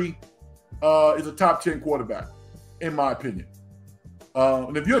Brock Purdy is a top 10 quarterback, in my opinion.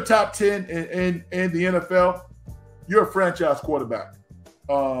 And if you're a top 10 in the NFL, you're a franchise quarterback.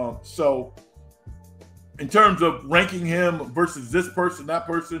 So in terms of ranking him versus this person, that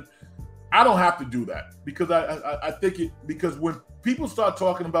person, I don't have to do that because I think because when people start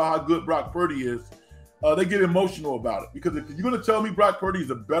talking about how good Brock Purdy is, they get emotional about it. Because if you're going to tell me Brock Purdy is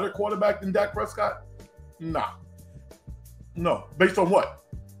a better quarterback than Dak Prescott, nah. No. Based on what?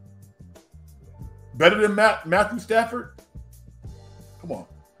 Better than Matthew Stafford? Come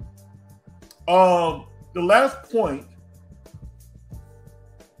on. The last point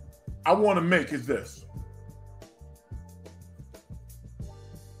I want to make is this.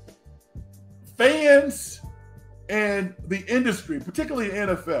 Fans and the industry, particularly the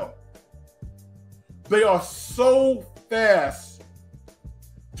NFL, they are so fast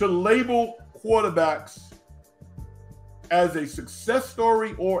to label quarterbacks as a success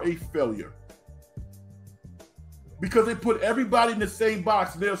story or a failure. Because they put everybody in the same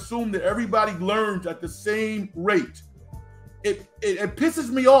box and they assume that everybody learns at the same rate. It pisses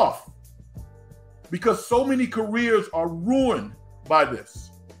me off because so many careers are ruined by this.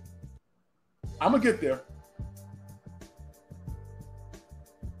 I'm going to get there.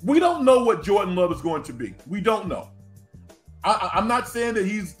 We don't know what Jordan Love is going to be. We don't know. I'm not saying that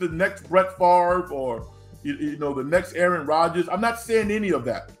he's the next Brett Favre or the next Aaron Rodgers. I'm not saying any of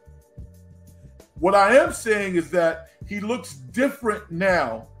that. What I am saying is that he looks different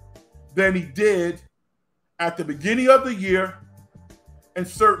now than he did at the beginning of the year and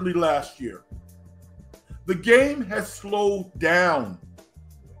certainly last year. The game has slowed down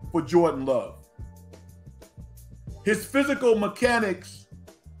for Jordan Love. His physical mechanics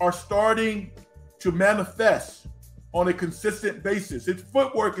are starting to manifest on a consistent basis. His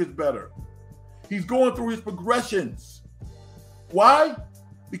footwork is better. He's going through his progressions. Why?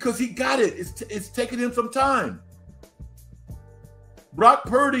 Because he got it. It's taking him some time. Brock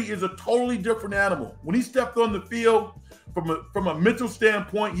Purdy is a totally different animal. When he stepped on the field, from a mental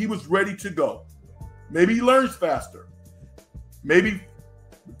standpoint, he was ready to go. Maybe he learns faster. Maybe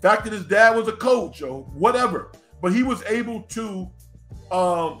the fact that his dad was a coach or whatever. But he was able to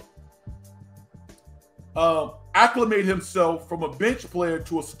acclimate himself from a bench player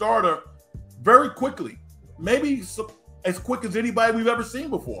to a starter very quickly. Maybe as quick as anybody we've ever seen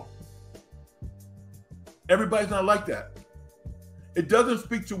before. Everybody's not like that. It doesn't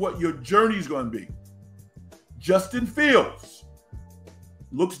speak to what your journey is going to be. Justin Fields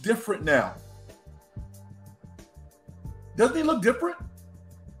looks different now. Doesn't he look different?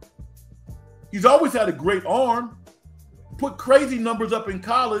 He's always had a great arm. Put crazy numbers up in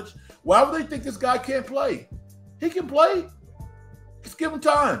college. Why would they think this guy can't play? He can play. Just give him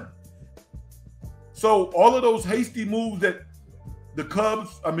time. So all of those hasty moves that the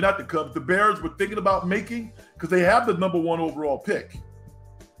Cubs, I mean, not the Cubs, the Bears were thinking about making, because they have the #1 overall pick.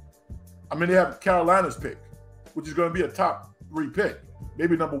 I mean, they have Carolina's pick, which is going to be a top 3 pick,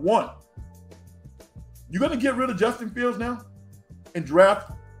 maybe #1. You're going to get rid of Justin Fields now and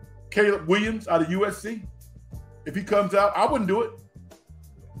draft Caleb Williams out of USC? If he comes out, I wouldn't do it.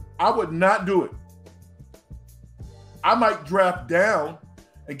 I would not do it. I might draft down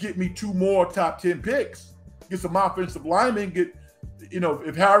and get me 2 more top 10 picks, get some offensive linemen, get,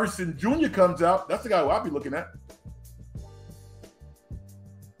 if Harrison Jr. comes out, that's the guy who I'll be looking at.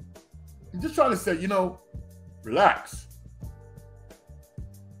 I'm just trying to say, relax.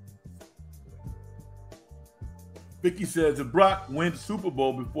 Vicky says, if Brock wins Super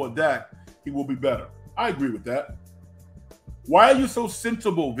Bowl before Dak, he will be better. I agree with that. Why are you so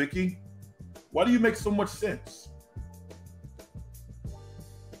sensible, Vicky? Why do you make so much sense?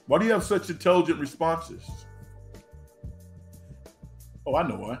 Why do you have such intelligent responses? Oh, I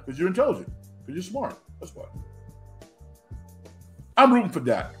know why. Because you're intelligent. Because you're smart. That's why. I'm rooting for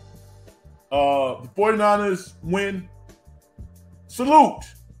Dak. The 49ers win. Salute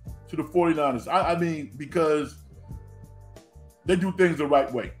to the 49ers. I mean, because they do things the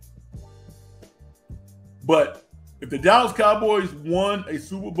right way. But if the Dallas Cowboys won a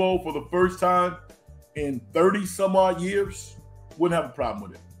Super Bowl for the first time in 30 some odd years, wouldn't have a problem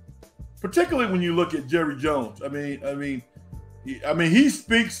with it. Particularly when you look at Jerry Jones. I mean, he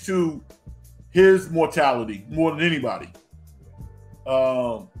speaks to his mortality more than anybody.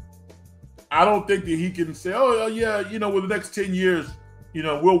 I don't think that he can say, oh yeah, with the next 10 years,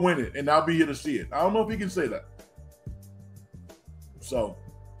 we'll win it and I'll be here to see it. I don't know if he can say that. So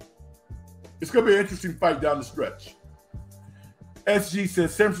it's going to be an interesting fight down the stretch. SG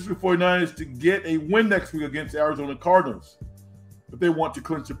says San Francisco 49ers to get a win next week against Arizona Cardinals if they want to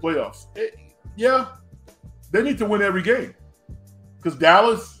clinch the playoffs. Yeah, they need to win every game because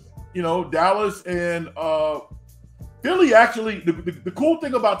Dallas and Philly actually, the cool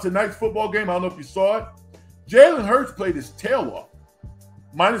thing about tonight's football game, I don't know if you saw it, Jalen Hurts played his tail off,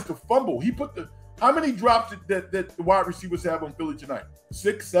 minus the fumble. He put how many drops that the wide receivers have on Philly tonight?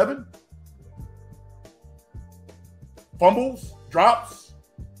 6, 7? Fumbles, drops.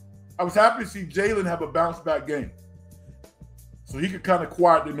 I was happy to see Jalen have a bounce-back game. So he could kind of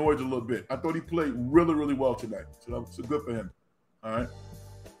quiet the noise a little bit. I thought he played really, really well tonight. So that was good for him. All right.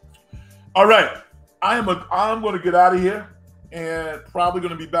 All right. I'm going to get out of here and probably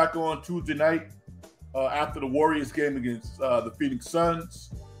going to be back on Tuesday night after the Warriors game against the Phoenix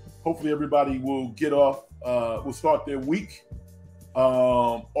Suns. Hopefully everybody will get off, will start their week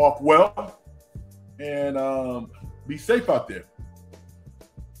off well and be safe out there.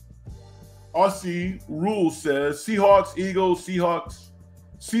 RC Rules says Seahawks, Eagles, Seahawks,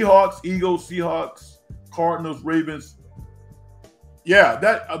 Eagles, Seahawks, Cardinals, Ravens. Yeah,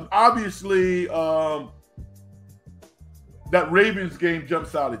 that obviously that Ravens game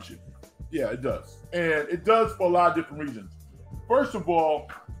jumps out at you. Yeah, it does. And it does for a lot of different reasons. First of all,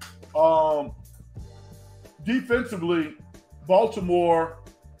 defensively, Baltimore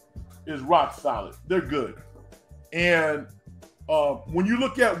is rock solid. They're good. And when you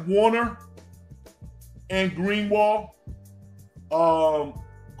look at Warner and Greenwall,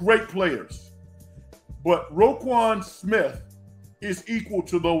 great players. But Roquan Smith is equal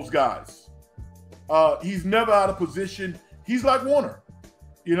to those guys. He's never out of position. He's like Warner,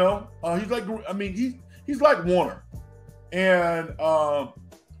 he's like Warner. And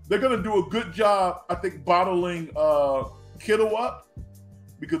they're going to do a good job, I think, bottling Kittle up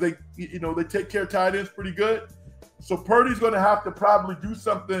because they take care of tight ends pretty good. So Purdy's going to have to probably do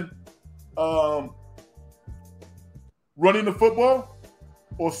something running the football,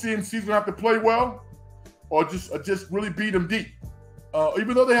 or CMC's going to have to play well, or just really beat them deep.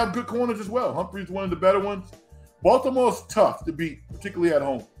 Even though they have good corners as well. Humphrey's one of the better ones. Baltimore's tough to beat, particularly at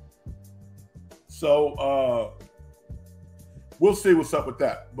home. So we'll see what's up with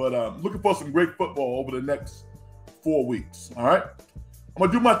that. But looking for some great football over the next 4 weeks. All right? I'm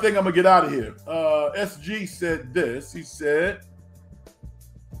going to do my thing. I'm going to get out of here. SG said this. He said,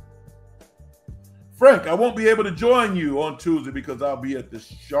 Frank, I won't be able to join you on Tuesday because I'll be at the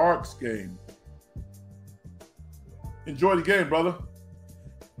Sharks game. Enjoy the game, brother.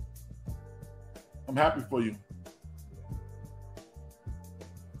 I'm happy for you.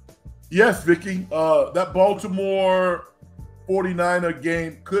 Yes, Vicky. That Baltimore 49er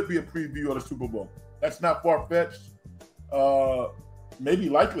game could be a preview of the Super Bowl. That's not far-fetched. Maybe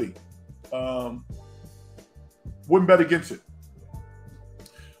likely. Wouldn't bet against it.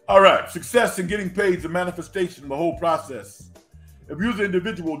 All right. Success in getting paid is a manifestation of the whole process. If you as an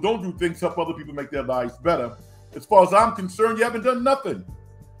individual don't do things to help other people make their lives better, as far as I'm concerned, you haven't done nothing.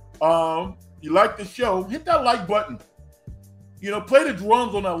 You like the show, hit that like button. Play the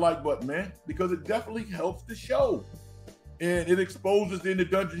drums on that like button, man, because it definitely helps the show. And it exposes the In the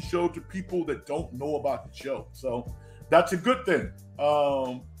Dungeon show to people that don't know about the show. So that's a good thing.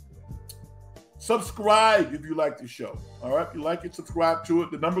 Subscribe if you like the show. All right, if you like it, subscribe to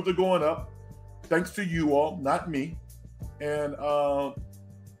it. The numbers are going up. Thanks to you all, not me. And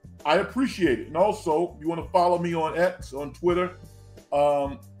I appreciate it. And also, you want to follow me on X, on Twitter,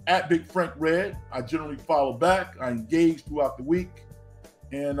 at Big Frank Red. I generally follow back. I engage throughout the week.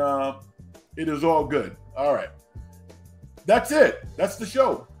 And it is all good. All right. That's it. That's the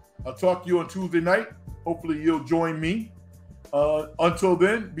show. I'll talk to you on Tuesday night. Hopefully you'll join me. Until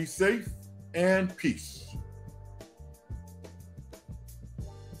then, be safe and peace.